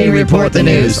 they report the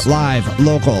news. Live,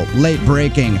 local, late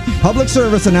breaking, public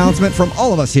service announcement from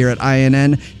all of us here at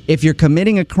INN. If you're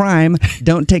committing a crime,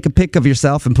 don't take a pic of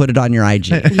yourself and put it on your IG.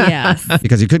 Yes.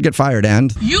 Because you could get fired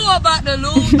and You about to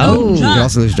lose you could your job.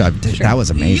 also lose your job. That was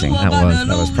amazing. That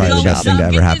was probably the best thing to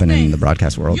ever happen in the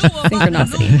broadcast world.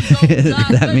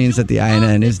 Synchronicity. That means that the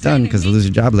INN is done because the lose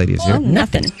your job lady is here. Oh,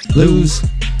 nothing. Lose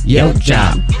your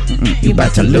job. You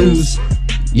about to lose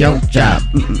your job.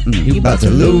 You about to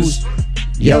lose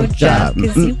your job.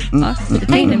 Because you are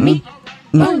entertaining me.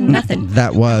 Oh, nothing.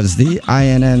 That was the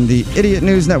INN, the Idiot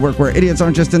News Network, where idiots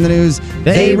aren't just in the news,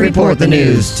 they report the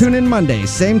news. Tune in Monday,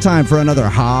 same time for another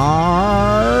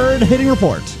hard-hitting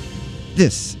report.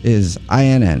 This is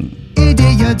INN.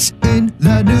 Idiots in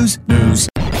the news.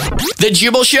 The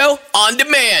Jubal Show on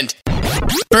demand.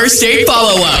 First date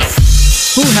follow-up.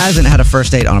 Who hasn't had a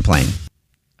first date on a plane?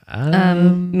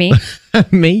 Me.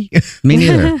 Me? Me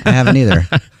neither. I haven't either.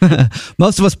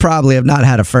 Most of us probably have not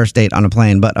had a first date on a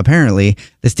plane, but apparently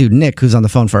this dude Nick, who's on the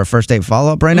phone for a first date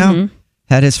follow-up right now,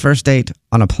 had his first date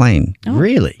on a plane. Oh.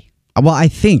 Really? Well, I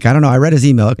don't know. I read his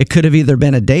email. It could have either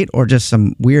been a date or just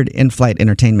some weird in-flight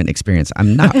entertainment experience.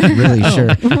 I'm not really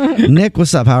sure. Nick,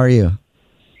 what's up? How are you?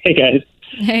 Hey, guys.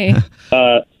 Hey.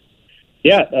 I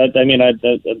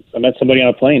met somebody on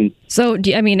a plane. So,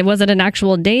 was it an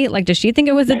actual date? Like, does she think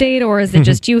it was a date, or is it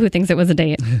just you who thinks it was a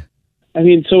date?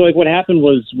 What happened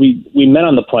was we met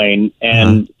on the plane,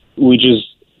 and we just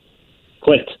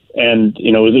clicked. And,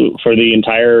 for the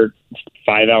entire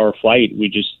 5-hour flight, we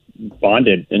just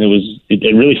bonded, and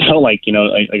it really felt like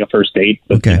a first date,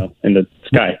 but in the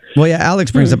sky. Well, yeah, Alex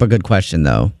brings up a good question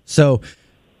though. So,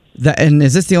 and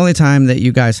is this the only time that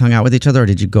you guys hung out with each other, or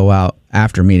did you go out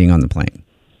after meeting on the plane?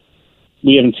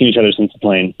 We haven't seen each other since the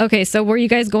plane. Okay, so were you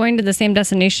guys going to the same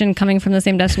destination, coming from the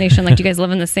same destination? Like, do you guys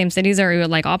live in the same cities, or are you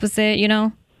like opposite?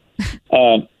 No,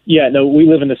 we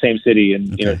live in the same city,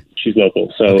 and she's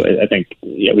local, so I think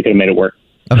we could have made it work.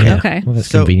 Okay. Well, that's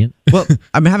convenient. Well,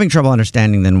 I'm having trouble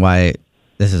understanding then why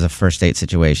this is a first date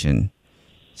situation.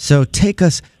 So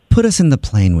put us in the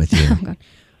plane with you. Oh, God.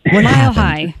 Mile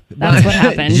High. That's what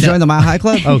happened. Did you join the Mile High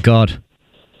Club? Oh, God.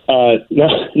 No.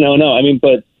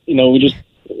 We just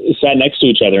sat next to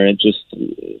each other, and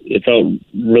it felt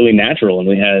really natural, and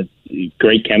we had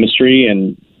great chemistry,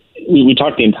 and we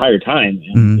talked the entire time.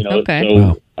 And, Okay.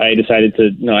 So I decided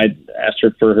to, I asked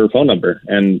her for her phone number,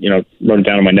 and wrote it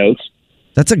down in my notes.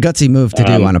 That's a gutsy move to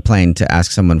do on a plane, to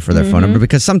ask someone for their phone number,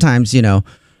 because sometimes, you don't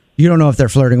know if they're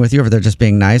flirting with you or if they're just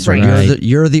being nice, or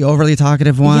you're the overly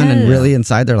talkative one, and really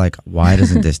inside they're like, why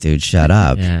doesn't this dude shut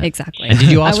up? Yeah. Exactly. And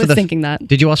did you ask thinking that.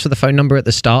 Did you ask for the phone number at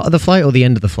the start of the flight or the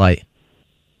end of the flight?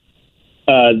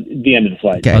 The end of the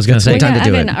flight. Okay, I was going to say, time to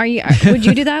do Evan, it. would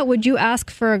you do that? Would you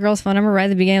ask for a girl's phone number right at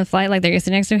the beginning of the flight, like they're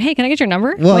sitting next to you? Hey, can I get your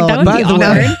number? Well, that would by be the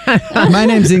awkward. way, my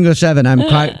name's English Evan. I'm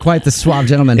quite the suave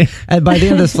gentleman. And by the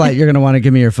end of this flight, you're going to want to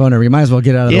give me your phone number. You might as well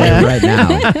get out of the way right now.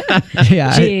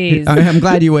 Yeah, Jeez. I'm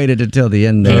glad you waited until the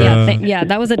end there. Yeah,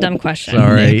 that was a dumb question.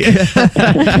 Sorry.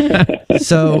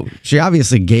 So she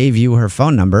obviously gave you her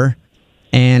phone number.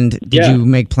 And did you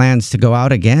make plans to go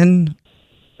out again?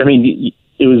 It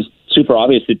was super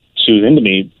obvious that she was into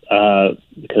me,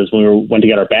 because when we went to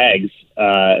get our bags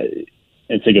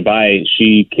and say goodbye,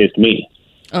 she kissed me.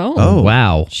 Oh,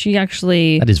 wow! She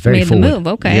actually that is very made forward. the move.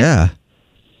 Okay, yeah.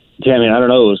 I don't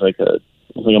know. It was like a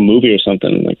movie or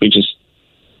something. Like we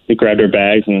grabbed our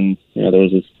bags, and there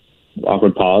was this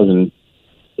awkward pause, and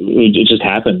it just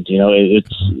happened.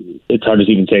 It's hard to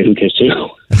even say who kissed who.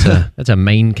 That's a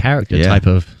main character type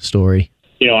of story.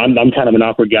 I'm kind of an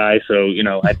awkward guy, so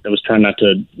I was trying not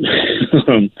to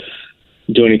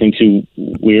do anything too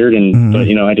weird, and but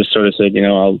I just sort of said,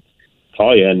 I'll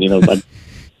call you, and I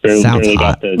barely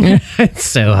got the. It's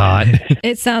so hot.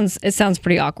 It sounds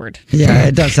pretty awkward. Yeah,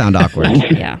 it does sound awkward.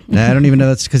 Yeah, I don't even know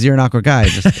that's because you're an awkward guy.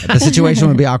 Just the situation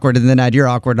would be awkward, and then add your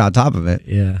awkward on top of it.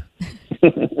 Yeah.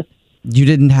 You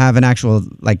didn't have an actual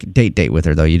date with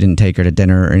her though. You didn't take her to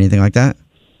dinner or anything like that.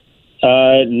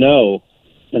 No.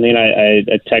 I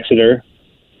texted her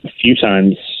a few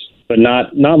times, but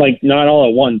not all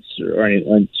at once or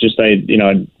anything. Just I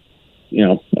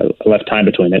left time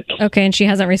between it. Okay, and she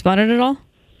hasn't responded at all?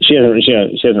 She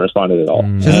hasn't responded at all.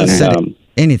 She hasn't said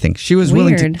anything. She was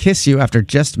willing to kiss you after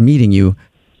just meeting you.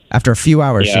 After a few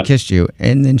hours, she kissed you,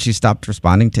 and then she stopped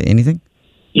responding to anything.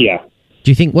 Yeah.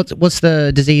 Do you think what's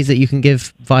the disease that you can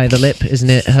give via the lip? Isn't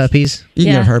it herpes? You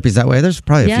can give herpes that way. There's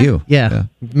probably a few. Yeah.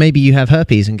 Maybe you have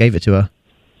herpes and gave it to her.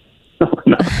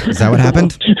 No. Is that what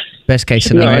happened? Best case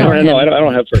scenario. No, I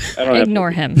don't have.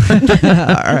 Ignore him.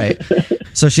 All right.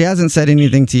 So she hasn't said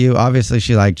anything to you. Obviously,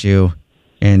 she liked you,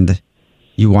 and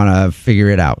you want to figure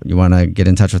it out. You want to get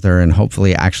in touch with her and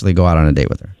hopefully actually go out on a date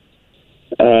with her.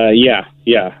 Yeah.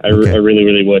 I really,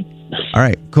 really would. All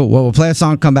right, cool. Well, we'll play a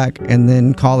song, come back, and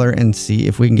then call her and see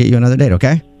if we can get you another date,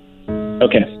 okay?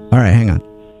 Okay. All right, hang on.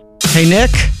 Hey, Nick?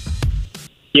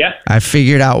 Yeah? I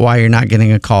figured out why you're not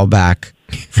getting a call back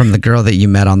from the girl that you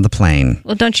met on the plane.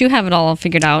 Well, don't you have it all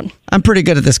figured out? I'm pretty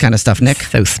good at this kind of stuff, Nick.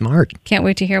 So smart. Can't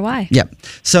wait to hear why. Yep.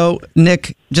 So,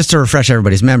 Nick, just to refresh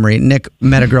everybody's memory, Nick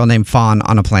met a girl named Fawn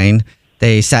on a plane.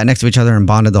 They sat next to each other and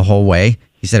bonded the whole way.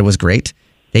 He said it was great.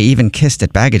 They even kissed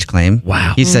at baggage claim.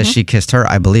 Wow. He says she kissed her.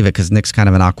 I believe it because Nick's kind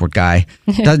of an awkward guy.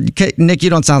 Nick, you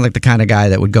don't sound like the kind of guy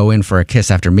that would go in for a kiss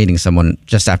after meeting someone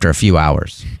just after a few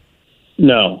hours.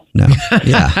 No. Yeah.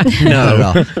 No. Not at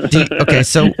all. Okay,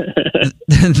 so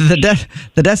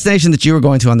the destination that you were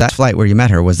going to on that flight where you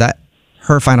met her, was that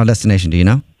her final destination? Do you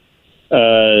know?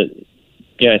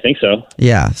 Yeah, I think so.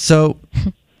 Yeah. So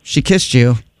she kissed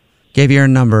you, gave you her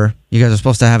number. You guys are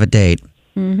supposed to have a date,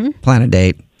 plan a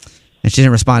date, and she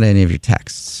didn't respond to any of your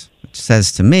texts, which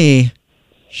says to me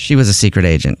she was a secret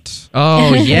agent.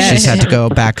 Oh, yes. She's had to go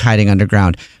back hiding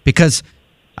underground because,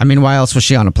 I mean, why else was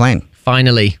she on a plane?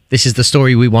 Finally, this is the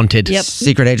story we wanted. Yep.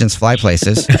 Secret agents fly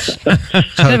places.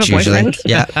 Coach usually.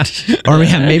 Yeah. Or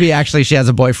maybe actually she has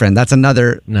a boyfriend. That's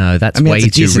another. No, that's I mean, way it's a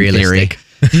too decent realistic.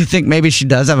 theory. Do you think maybe she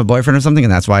does have a boyfriend or something,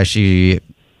 and that's why she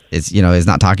is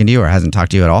not talking to you or hasn't talked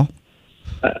to you at all?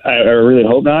 I really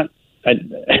hope not.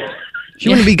 She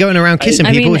wouldn't be going around kissing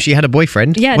people if she had a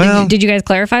boyfriend. Yeah. Did you guys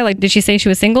clarify? Like, did she say she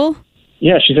was single?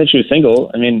 Yeah, she said she was single.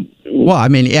 I mean,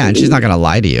 yeah, and she's not going to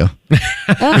lie to you.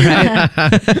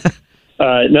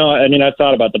 No, I mean, I've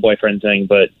thought about the boyfriend thing,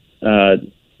 but I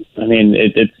mean,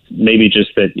 it's maybe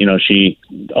just that, she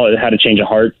had a change of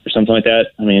heart or something like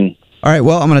that. I mean. All right,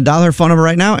 well, I'm going to dial her phone number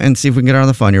right now and see if we can get her on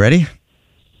the phone. You ready?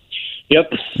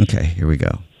 Yep. Okay, here we go.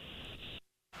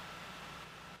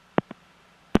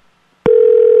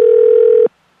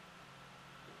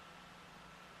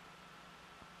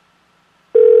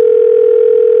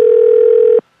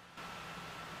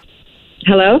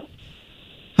 Hello?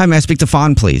 Hi, may I speak to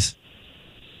Fawn, please?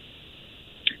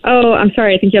 Oh, I'm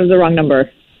sorry. I think you have the wrong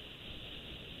number.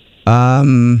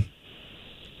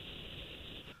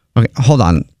 Okay, hold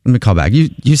on. Let me call back.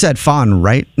 You said Fawn,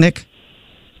 right, Nick?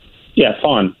 Yeah,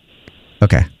 Fawn.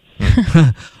 Okay.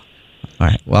 All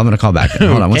right. Well, I'm going to call back.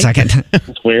 Hold on one second.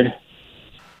 That's weird.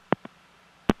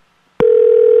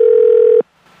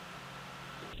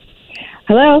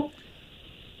 Hello?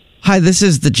 Hi, this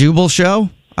is the Jubal Show.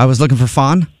 I was looking for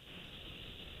Fawn.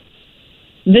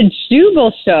 The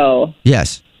Jubal Show?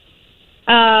 Yes.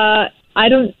 I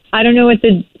don't know what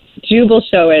the Jubal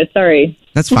Show is. Sorry.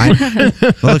 That's fine.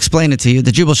 We'll explain it to you.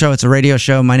 The Jubal Show, it's a radio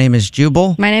show. My name is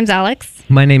Jubal. My name's Alex.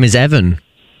 My name is Evan.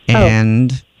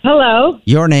 And Hello?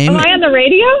 Your name? Am I on the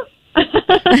radio?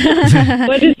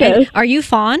 What is this? Are you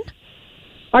Fawn?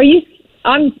 Are you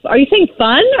saying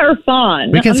fun or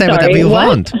fawn? We can say whatever you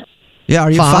want. Yeah,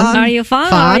 are you Fawn? Are you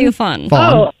Fawn or are you Fun?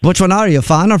 Oh. Which one are you,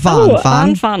 Fawn or Fawn? Oh,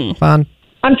 Fawn? Fun.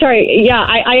 I'm sorry. Yeah,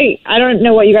 I don't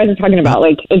know what you guys are talking about.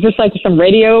 Like, is this like some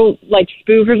radio like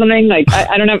spoof or something? Like,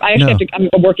 I don't know. I actually No. have to.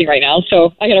 I'm working right now,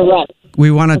 so I gotta run.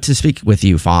 We wanted to speak with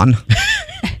you, Fawn,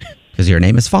 because your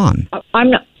name is Fawn. I'm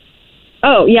not.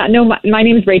 Oh yeah, no. My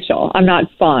name is Rachel. I'm not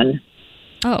Fawn.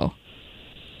 Oh.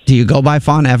 Do you go by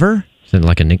Fawn ever? Is it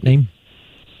like a nickname?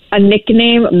 A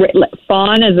nickname,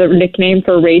 Fawn as a nickname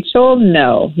for Rachel?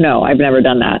 No, I've never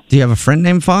done that. Do you have a friend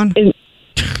named Fawn?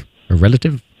 A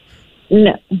relative?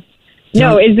 No.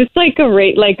 Is this like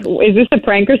is this a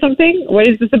prank or something? What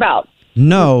is this about?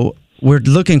 No, we're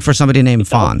looking for somebody named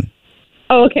Fawn.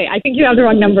 Oh, okay. I think you have the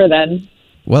wrong number then.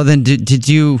 Well, then, did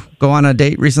you go on a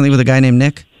date recently with a guy named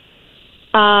Nick?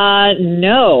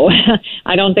 No.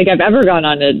 I don't think I've ever gone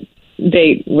on a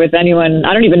date with anyone.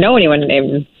 I don't even know anyone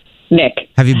named Nick.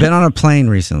 Have you been on a plane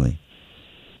recently?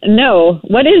 No.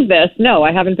 What is this? No,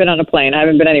 I haven't been on a plane. I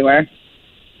haven't been anywhere.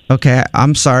 Okay,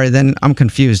 I'm sorry. Then I'm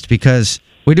confused because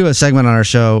we do a segment on our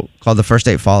show called the First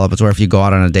Date Follow-Up. It's where if you go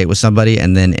out on a date with somebody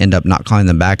and then end up not calling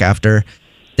them back after,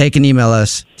 they can email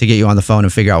us to get you on the phone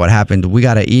and figure out what happened. We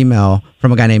got an email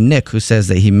from a guy named Nick who says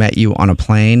that he met you on a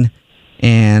plane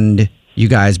and you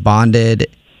guys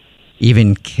bonded,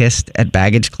 even kissed at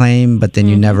baggage claim, but then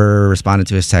you never responded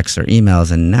to his texts or emails.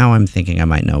 And now I'm thinking I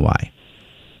might know why.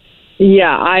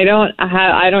 Yeah, I don't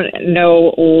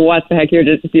know what the heck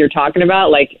you're talking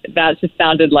about. Like, that just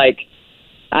sounded like,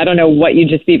 I don't know what you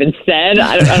just even said.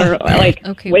 I don't know. Like,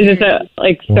 Okay, is this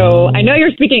so I know you're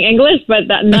speaking English, but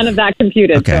none of that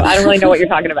computed. Okay. So I don't really know what you're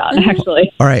talking about,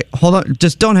 actually. All right, hold on.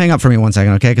 Just don't hang up for me 1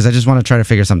 second, okay? Because I just want to try to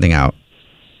figure something out.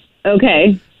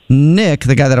 Okay. Nick,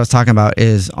 the guy that I was talking about,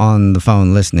 is on the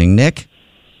phone listening. Nick?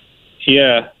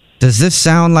 Yeah. Does this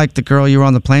sound like the girl you were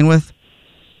on the plane with?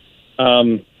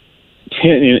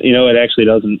 It actually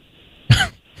doesn't.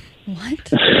 What?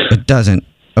 It doesn't.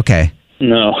 Okay.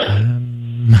 No.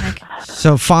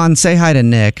 So, Fawn, say hi to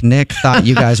Nick. Nick thought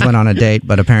you guys went on a date,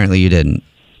 but apparently you didn't.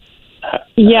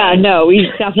 Yeah, no,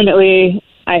 we definitely,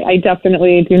 I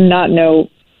definitely do not know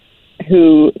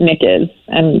who Nick is.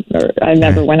 I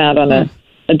never went out on a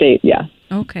date, yeah.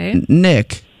 Okay.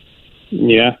 Nick.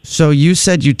 Yeah. So you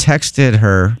said you texted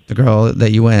her, the girl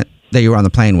that you were on the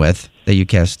plane with, that you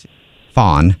kissed,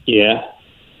 Fawn. Yeah.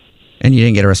 And you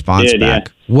didn't get a response Did, back.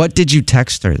 yeah. What did you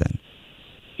text her then?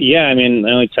 Yeah, I mean,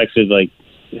 I only texted like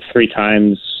 3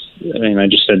 times. I mean, I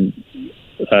just said,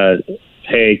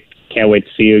 hey, can't wait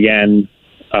to see you again.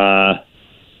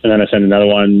 And then I sent another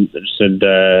one that said,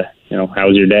 how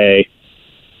was your day?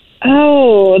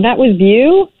 Oh, that was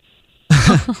you?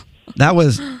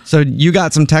 So you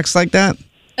got some texts like that?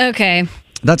 Okay.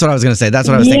 That's what I was going to say. That's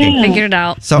what I was thinking. Figured it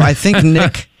out. So I think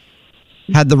Nick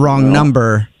had the wrong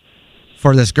number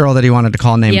for this girl that he wanted to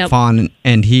call named Fawn,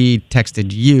 and he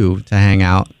texted you to hang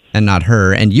out and not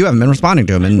her, and you haven't been responding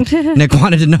to him, and Nick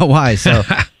wanted to know why. So,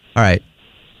 all right.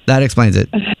 That explains it.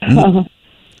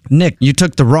 Nick, you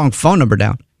took the wrong phone number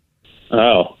down.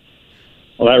 Oh.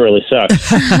 Well, that really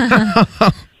sucks.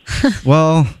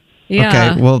 Well,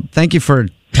 okay. Well, thank you for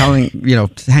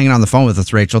hanging on the phone with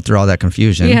us, Rachel, through all that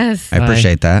confusion. Yes. I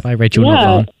appreciate that. Bye, Rachel.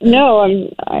 I'm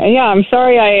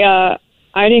sorry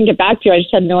I didn't get back to you. I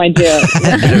just had no idea who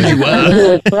it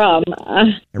was from.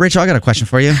 Rachel, I got a question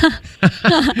for you.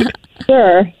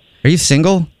 Sure. Are you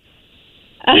single?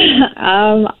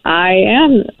 I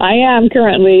am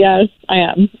currently, yes, I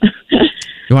am.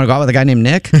 You want to go out with a guy named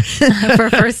Nick? For a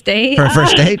first date? For a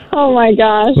first date? Oh my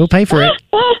gosh. We'll pay for it.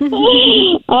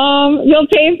 You'll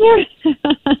pay for it?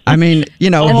 I mean, he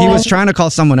was trying to call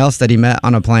someone else that he met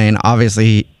on a plane.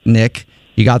 Obviously, Nick,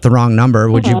 you got the wrong number.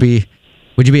 Would you be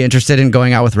interested in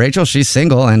going out with Rachel? She's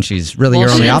single and she's really your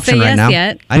only option right now.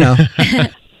 Yet. I know.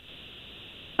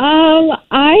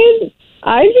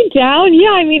 I'd be down.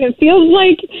 Yeah, I mean, it feels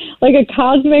like a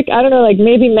cosmic, I don't know, like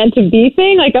maybe meant to be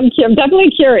thing. Like I'm definitely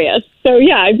curious. So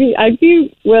yeah, I'd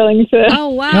be willing to. Oh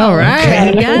wow! All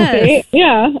right. Okay.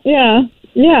 Yes. Yeah.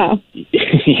 Yeah,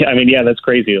 I mean, yeah, that's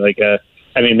crazy. Like,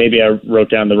 maybe I wrote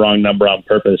down the wrong number on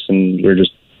purpose, and we're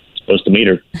just supposed to meet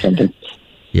or something.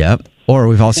 Yep. Or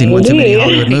we've all seen one too many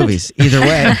Hollywood movies. Either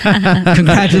way,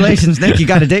 congratulations, Nick. You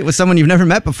got a date with someone you've never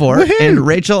met before. Woo-hoo! And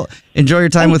Rachel, enjoy your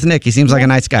time with Nick. He seems like a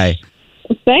nice guy.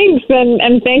 Thanks,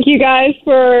 and thank you guys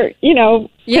for,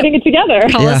 putting it together.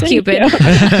 Call us Cupid.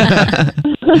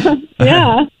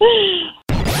 Yeah.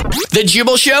 The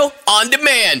Jubal Show on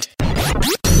demand.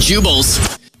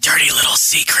 Jubal's dirty little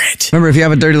secret. Remember, if you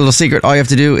have a dirty little secret, all you have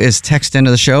to do is text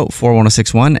into the show,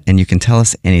 41061, and you can tell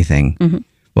us anything. Mm-hmm.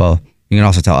 Well, you can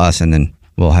also tell us, and then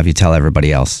we'll have you tell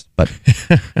everybody else. But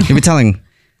you'll be telling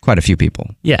quite a few people.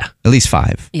 Yeah. At least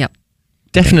 5. Yep.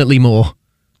 Definitely more.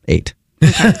 8.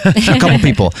 A couple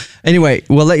people. Anyway,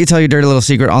 we'll let you tell your dirty little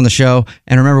secret on the show.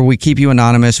 And remember, we keep you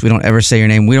anonymous. We don't ever say your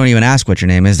name. We don't even ask what your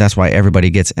name is. That's why everybody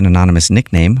gets an anonymous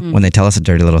nickname when they tell us a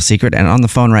dirty little secret. And on the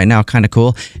phone right now, kind of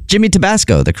cool, Jimmy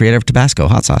Tabasco, the creator of Tabasco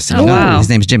hot sauce. Did you know? Wow. His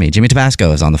name's Jimmy. Jimmy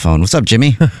Tabasco is on the phone. What's up,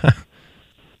 Jimmy?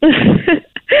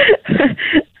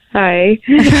 Hi.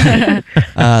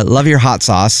 Love your hot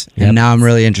sauce. Yep. And now I'm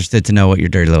really interested to know what your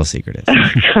dirty little secret is. Oh,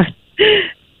 God.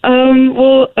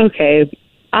 Well, okay.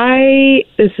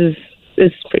 This is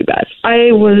pretty bad.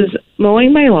 I was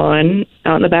mowing my lawn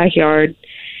out in the backyard,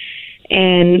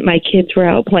 and my kids were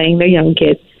out playing. They're young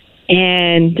kids,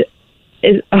 and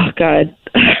oh God,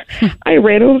 I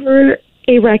ran over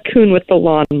a raccoon with the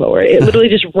lawnmower. It literally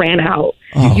just ran out.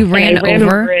 Oh. You ran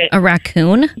over a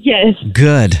raccoon? Yes.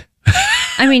 Good.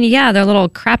 I mean, yeah, they're little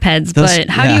crap heads, but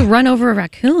how do you run over a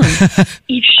raccoon?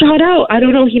 He shot out. I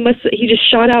don't know. He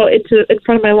just shot out in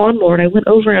front of my lawnmower, and I went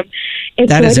over him. And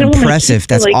that is impressive.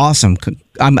 That's awesome.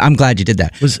 I'm glad you did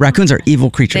that. Raccoons are evil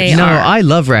creatures. I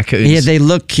love raccoons. Yeah, they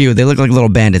look cute. They look like little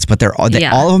bandits, but all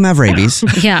of them have rabies.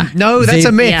 Yeah. No, that's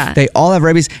a myth. Yeah. They all have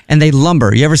rabies, and they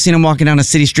lumber. You ever seen them walking down a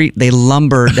city street? They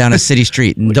lumber down a city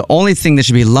street. The only thing that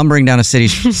should be lumbering down a city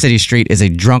street is a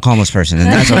drunk homeless person,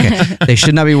 and that's okay. They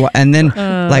should not be. And then,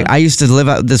 I used to live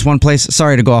at this one place.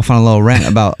 Sorry to go off on a little rant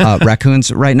about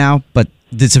raccoons right now, but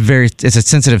it's a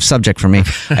sensitive subject for me.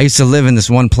 I used to live in this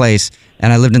one place,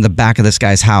 and I lived in the back of this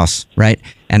guy's house, right?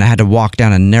 And I had to walk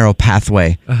down a narrow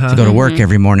pathway to go to work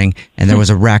every morning, and there was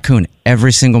a raccoon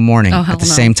every single morning at the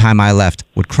same time I left,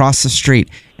 would cross the street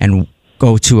and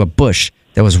go to a bush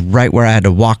that was right where I had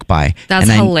to walk by. That's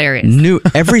hilarious.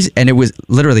 And it was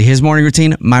literally his morning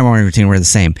routine, my morning routine were the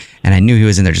same. And I knew he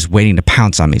was in there just waiting to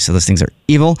pounce on me. So those things are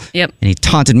evil. Yep. And he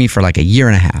taunted me for like a year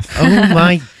and a half. Oh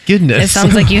my goodness. It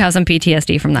sounds like you have some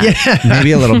PTSD from that. Yeah.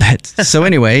 Maybe a little bit. So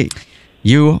anyway,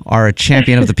 you are a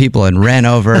champion of the people and ran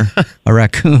over a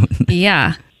raccoon.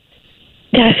 Yeah.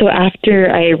 Yeah, so after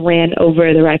I ran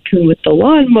over the raccoon with the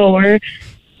lawnmower,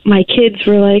 my kids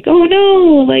were like, "Oh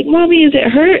no, like, Mommy, is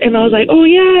it hurt?" And I was like, "Oh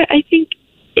yeah, I think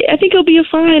it'll be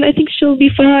fine. I think she'll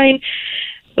be fine.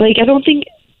 Like, I don't think,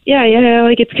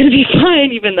 like, it's gonna be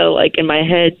fine." Even though, like, in my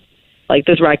head, like,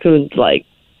 this raccoon's like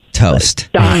toast.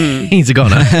 Dying. He's a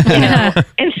goner.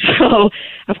 And so,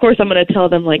 of course, I'm gonna tell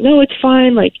them, like, "No, it's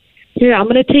fine. Like, here, I'm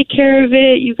gonna take care of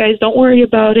it. You guys don't worry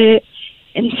about it."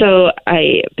 And so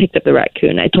I picked up the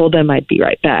raccoon. I told them I'd be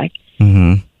right back.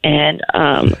 And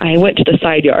I went to the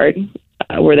side yard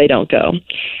where they don't go.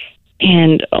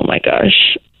 And, oh, my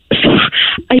gosh.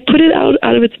 I put it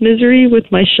out of its misery with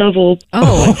my shovel.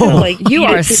 You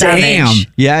are savage.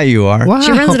 Yeah, you are. Wow.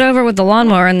 She runs it over with the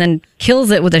lawnmower and then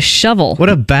kills it with a shovel. What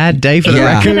a bad day for the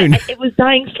raccoon. It was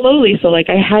dying slowly, so I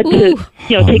had to,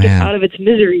 take it out of its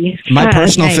misery. My fast.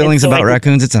 personal feelings about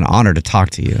raccoons, it's an honor to talk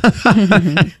to you.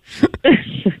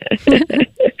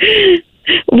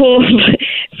 Well,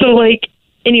 so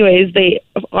anyways,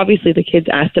 obviously the kids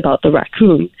asked about the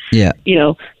raccoon. Yeah.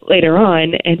 Later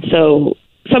on, and so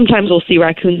sometimes we'll see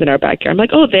raccoons in our backyard. I'm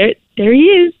like, oh, there he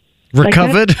is.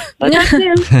 Recovered? That's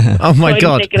him. Oh my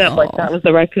God. I pick it up like that was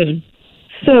the raccoon.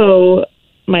 So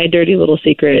my dirty little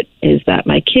secret is that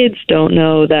my kids don't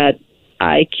know that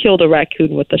I killed a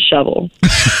raccoon with a shovel.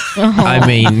 I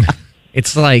mean,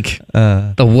 it's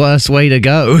the worst way to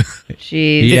go.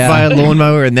 Jeez. Hit by a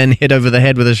lawnmower and then hit over the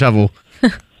head with a shovel.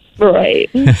 Right.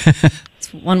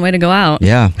 It's one way to go out.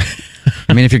 Yeah.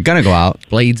 I mean, if you're going to go out.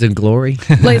 Blades and glory.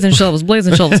 Blades and shovels.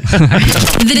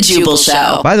 The Jubal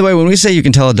Show. By the way, when we say you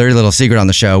can tell a dirty little secret on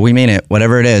the show, we mean it,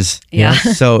 whatever it is. Yeah.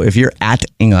 So if you're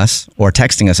atting us or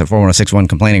texting us at 41061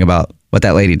 complaining about what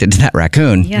that lady did to that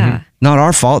raccoon, not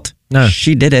our fault. No.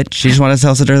 She did it. She just wanted to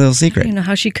tell us a dirty little secret. I don't know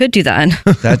how she could do that.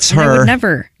 That's I her. would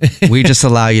never. We just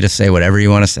allow you to say whatever you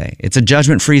want to say. It's a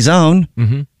judgment-free zone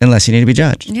unless you need to be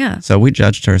judged. Yeah. So we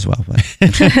judged her as well. But.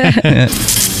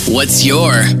 What's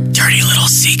your dirty little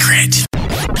secret?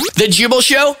 The Jubal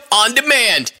Show on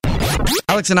demand.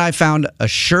 Alex and I found a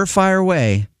surefire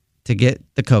way to get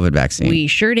the COVID vaccine. We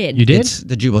sure did. You did? It's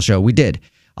the Jubal Show. We did.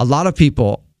 A lot of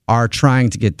people are trying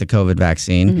to get the COVID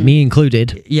vaccine. Me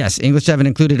included. Yes, English Evan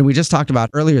included. And we just talked about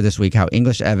earlier this week how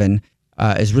English Evan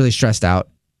is really stressed out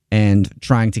and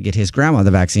trying to get his grandma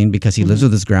the vaccine because he lives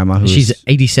with his grandma who's She's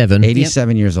 87.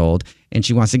 87 years old, and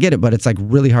she wants to get it, but it's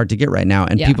really hard to get right now.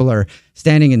 And people are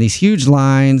standing in these huge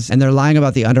lines and they're lying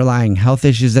about the underlying health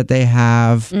issues that they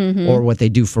have or what they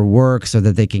do for work so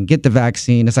that they can get the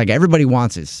vaccine. It's everybody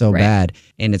wants it so bad,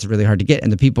 and it's really hard to get.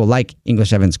 And the people like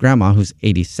English Evan's grandma, who's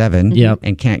 87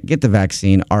 and can't get the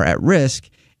vaccine, are at risk.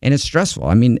 And it's stressful.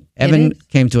 I mean, Evan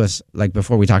came to us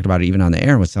before we talked about it, even on the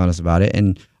air, and was telling us about it.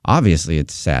 And obviously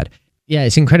it's sad. Yeah,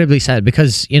 it's incredibly sad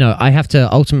because, I have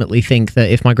to ultimately think that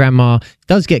if my grandma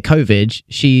does get COVID,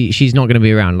 she's not going to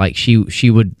be around. She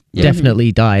would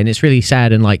definitely die. And it's really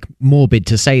sad and morbid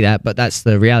to say that, but that's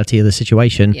the reality of the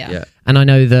situation. Yeah. And I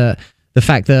know that the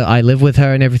fact that I live with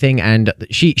her and everything, and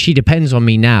she depends on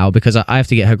me now because I have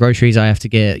to get her groceries. I have to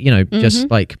get, just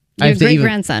Your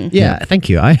great-grandson. Yeah, thank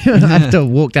you. I have to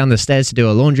walk down the stairs to do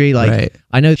her laundry.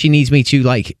 I know she needs me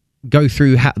to go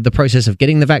through the process of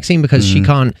getting the vaccine because she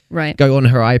can't go on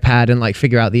her iPad and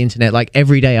figure out the internet.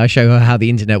 Every day I show her how the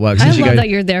internet works. I love that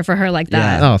you're there for her like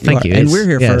that. Oh, thank you. And we're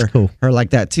here for her like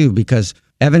that too, because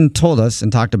Evan told us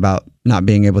and talked about not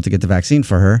being able to get the vaccine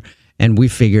for her, and we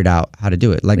figured out how to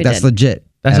do it. That's legit.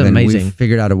 That's Evan, amazing. We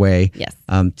figured out a way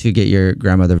to get your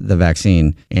grandmother the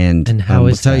vaccine. And how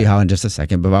we'll tell you how in just a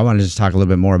second. But I want to just talk a little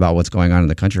bit more about what's going on in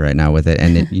the country right now with it.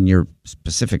 And in your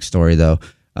specific story, though,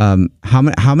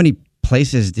 how many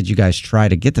places did you guys try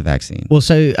to get the vaccine? Well,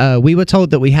 so we were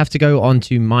told that we have to go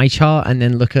onto My Chart and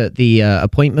then look at the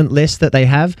appointment list that they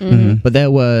have. But there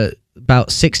were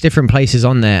about 6 different places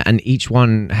on there, and each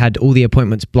one had all the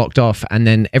appointments blocked off. And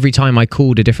then every time I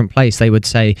called a different place, they would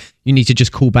say, you need to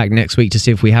just call back next week to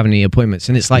see if we have any appointments.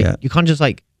 And it's you can't just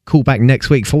call back next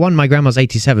week. For one, my grandma's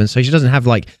 87, so she doesn't have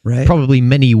probably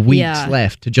many weeks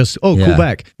left to just call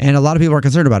back. And a lot of people are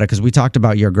concerned about it because we talked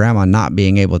about your grandma not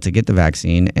being able to get the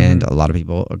vaccine, and a lot of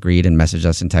people agreed and messaged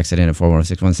us and texted in at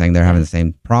 41061 saying they're having the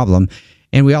same problem.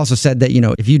 And we also said that,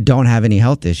 if you don't have any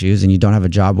health issues and you don't have a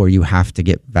job where you have to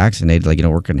get vaccinated,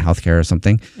 work in healthcare or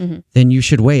something, then you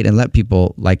should wait and let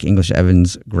people like English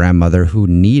Evan's grandmother who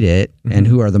need it and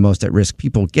who are the most at risk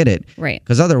people get it. Right.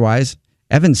 Because otherwise,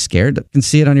 Evan's scared. I can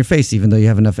see it on your face, even though you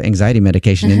have enough anxiety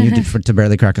medication and you to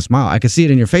barely crack a smile. I can see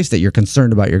it in your face that you're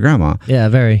concerned about your grandma. Yeah,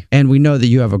 very. And we know that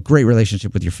you have a great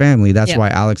relationship with your family. That's why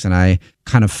Alex and I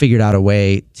kind of figured out a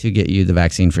way to get you the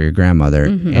vaccine for your grandmother.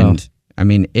 And I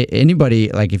mean,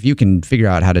 anybody, if you can figure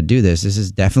out how to do this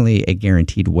is definitely a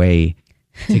guaranteed way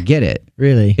to get it.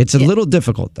 Really? It's a little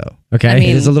difficult, though. Okay.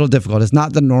 It is a little difficult. It's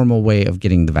not the normal way of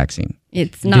getting the vaccine.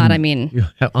 It's not, You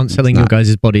aren't selling your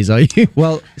guys' bodies, are you?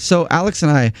 Well, so Alex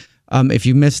and I, if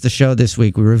you missed the show this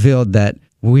week, we revealed that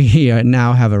we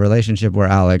now have a relationship where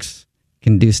Alex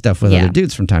can do stuff with other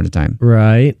dudes from time to time.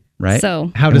 Right. right?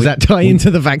 So how does that tie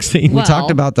into the vaccine? We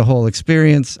talked about the whole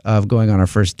experience of going on our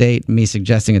first date, me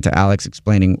suggesting it to Alex,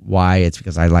 explaining why it's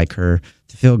because I like her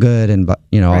to feel good and,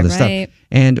 all this stuff.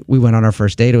 And we went on our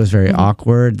first date. It was very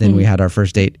awkward. Then we had our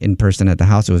first date in person at the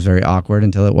house. It was very awkward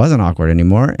until it wasn't awkward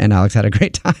anymore. And Alex had a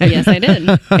great time. Yes, I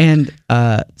did. And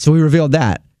so we revealed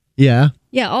that. Yeah.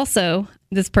 Yeah. Also,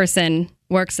 this person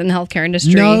works in the healthcare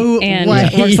industry and way.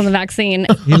 works on the vaccine.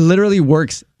 He literally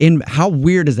works in, how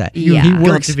weird is that? Yeah. He Got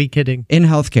works to be kidding. in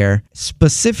healthcare,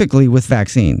 specifically with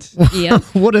vaccines. Yep.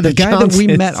 What are The guy that we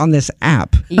met on this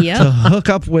app Yep. to hook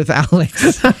up with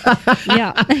Alex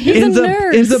Yeah. He's a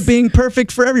nurse. ends up being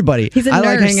perfect for everybody. He's a I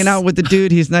like nurse. hanging out with the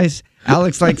dude. He's nice.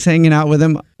 Alex likes hanging out with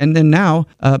him. And then now,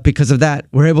 because of that,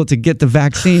 we're able to get the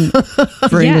vaccine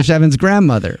for English Evan's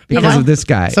grandmother because of this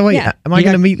guy. So wait, am I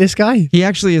going to meet this guy? He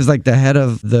actually is like the head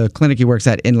of the clinic he works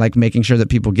at in like making sure that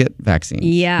people get vaccines.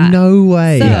 Yeah. No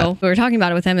way. So we were talking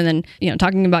about it with him and then,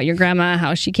 talking about your grandma,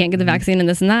 how she can't get the vaccine and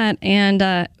this and that.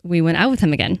 And we went out with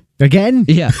him again. Again?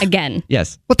 Yeah. Again.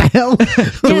 Yes. What the hell?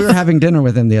 So we were having dinner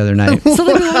with him the other night. So then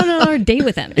we went on another date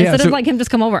with him instead of like him just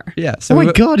come over. Yeah. So Oh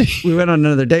my God. We went on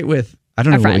another date with, I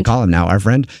don't Our know what we friend. call him now, our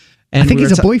friend. And I think we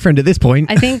he's were a boyfriend at this point.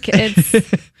 I think it's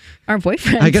our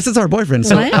boyfriend. I guess it's our boyfriend.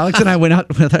 So What? Alex and I went out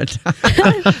with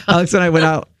Alex and I went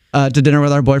out to dinner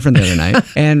with our boyfriend the other night,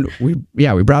 and we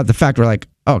brought up the fact, we're like,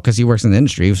 oh, because he works in the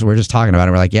industry, so we're just talking about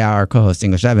it. We're like, yeah, our co-host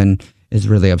English Evan is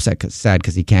really sad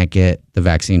because he can't get the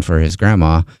vaccine for his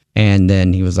grandma, and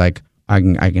then he was like, I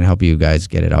can help you guys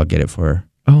get it. I'll get it for her.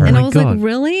 Oh and my I was God. like,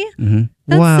 really? Mm-hmm.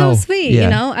 That's Wow. so sweet.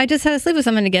 Yeah. I just had to sleep with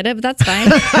someone to get it, but that's fine.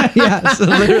 Yeah, so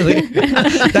literally,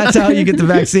 that's how you get the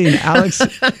vaccine. Alex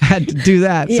had to do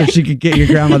that so she could get your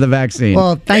grandma the vaccine.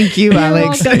 Well, thank you,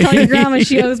 Alex. Well, tell your grandma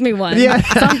she owes me one. Yeah.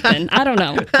 Something. I don't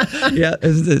know. Yeah,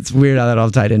 it's weird how that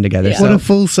all tied in together. Yeah. What So, a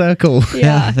full circle.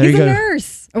 Yeah. there He's you a go.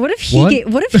 nurse. Or what if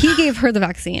he gave her the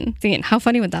vaccine? How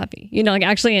funny would that be? Like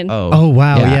actually in Oh,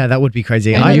 wow. Yeah, that would be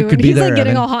crazy. and you could be he's there, like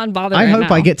getting Evan. all hot and bothered. I right hope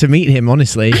now. I get to meet him,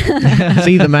 honestly.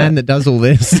 See the man that does all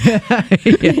this.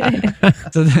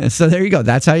 So there you go.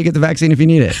 That's how you get the vaccine if you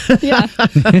need it. Yeah.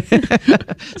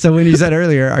 So when you said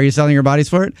earlier, are you selling your bodies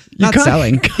for it? Not can't-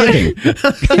 selling. Kidding.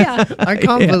 Yeah. I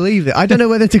can't believe it. I don't know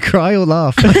whether to cry or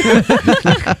laugh.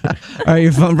 All right,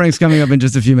 your phone prank's coming up in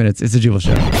just a few minutes. It's the Jubal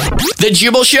Show. The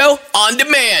Jubal Show on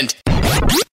demand.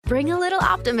 Bring a little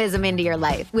optimism into your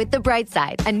life with The Bright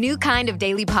Side, a new kind of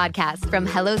daily podcast from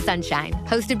Hello Sunshine,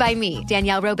 hosted by me,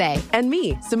 Danielle Robay. And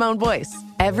me, Simone Boyce.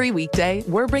 Every weekday,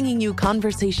 we're bringing you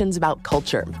conversations about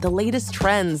culture, the latest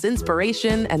trends,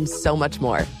 inspiration, and so much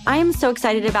more. I am so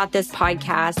excited about this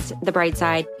podcast, The Bright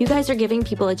Side. You guys are giving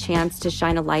people a chance to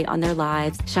shine a light on their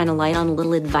lives, shine a light on a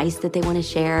little advice that they want to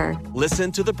share.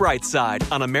 Listen to The Bright Side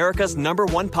on America's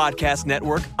 #1 podcast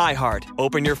network, iHeart.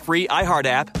 Open your free iHeart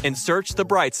app and search The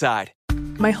Bright Side.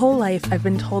 My whole life, I've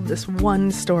been told this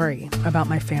one story about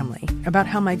my family, about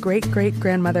how my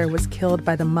great-great-grandmother was killed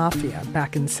by the mafia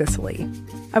back in Sicily.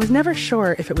 I was never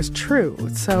sure if it was true,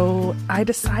 so I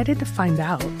decided to find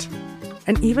out.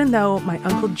 And even though my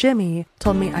Uncle Jimmy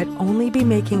told me I'd only be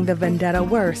making the vendetta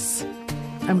worse,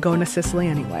 I'm going to Sicily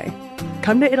anyway.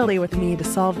 Come to Italy with me to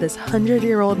solve this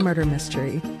 100-year-old murder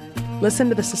mystery. Listen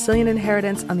to The Sicilian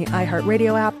Inheritance on the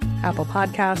iHeartRadio app, Apple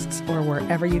Podcasts, or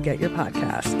wherever you get your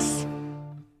podcasts.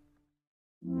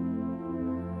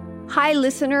 Hi,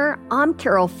 listener. I'm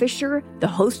Carol Fisher, the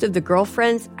host of The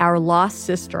Girlfriends, Our Lost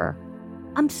Sister.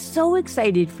 I'm so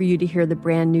excited for you to hear the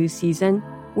brand new season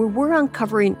where we're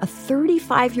uncovering a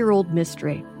 35-year-old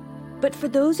mystery. But for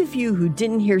those of you who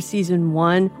didn't hear season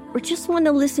 1 or just want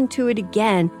to listen to it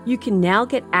again, you can now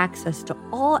get access to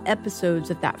all episodes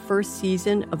of that first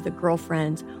season of The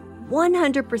Girlfriends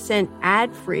 100%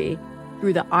 ad-free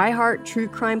through the iHeart True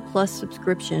Crime Plus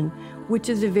subscription, which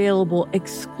is available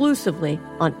exclusively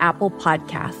on Apple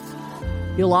Podcasts.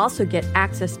 You'll also get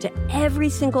access to every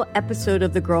single episode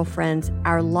of The Girlfriends,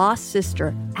 Our Lost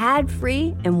Sister,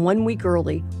 ad-free and 1 week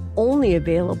early, only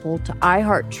available to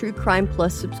iHeart True Crime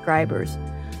Plus subscribers.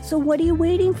 So what are you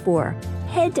waiting for?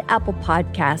 Head to Apple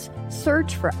Podcasts,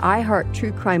 search for iHeart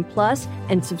True Crime Plus,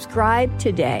 and subscribe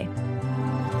today.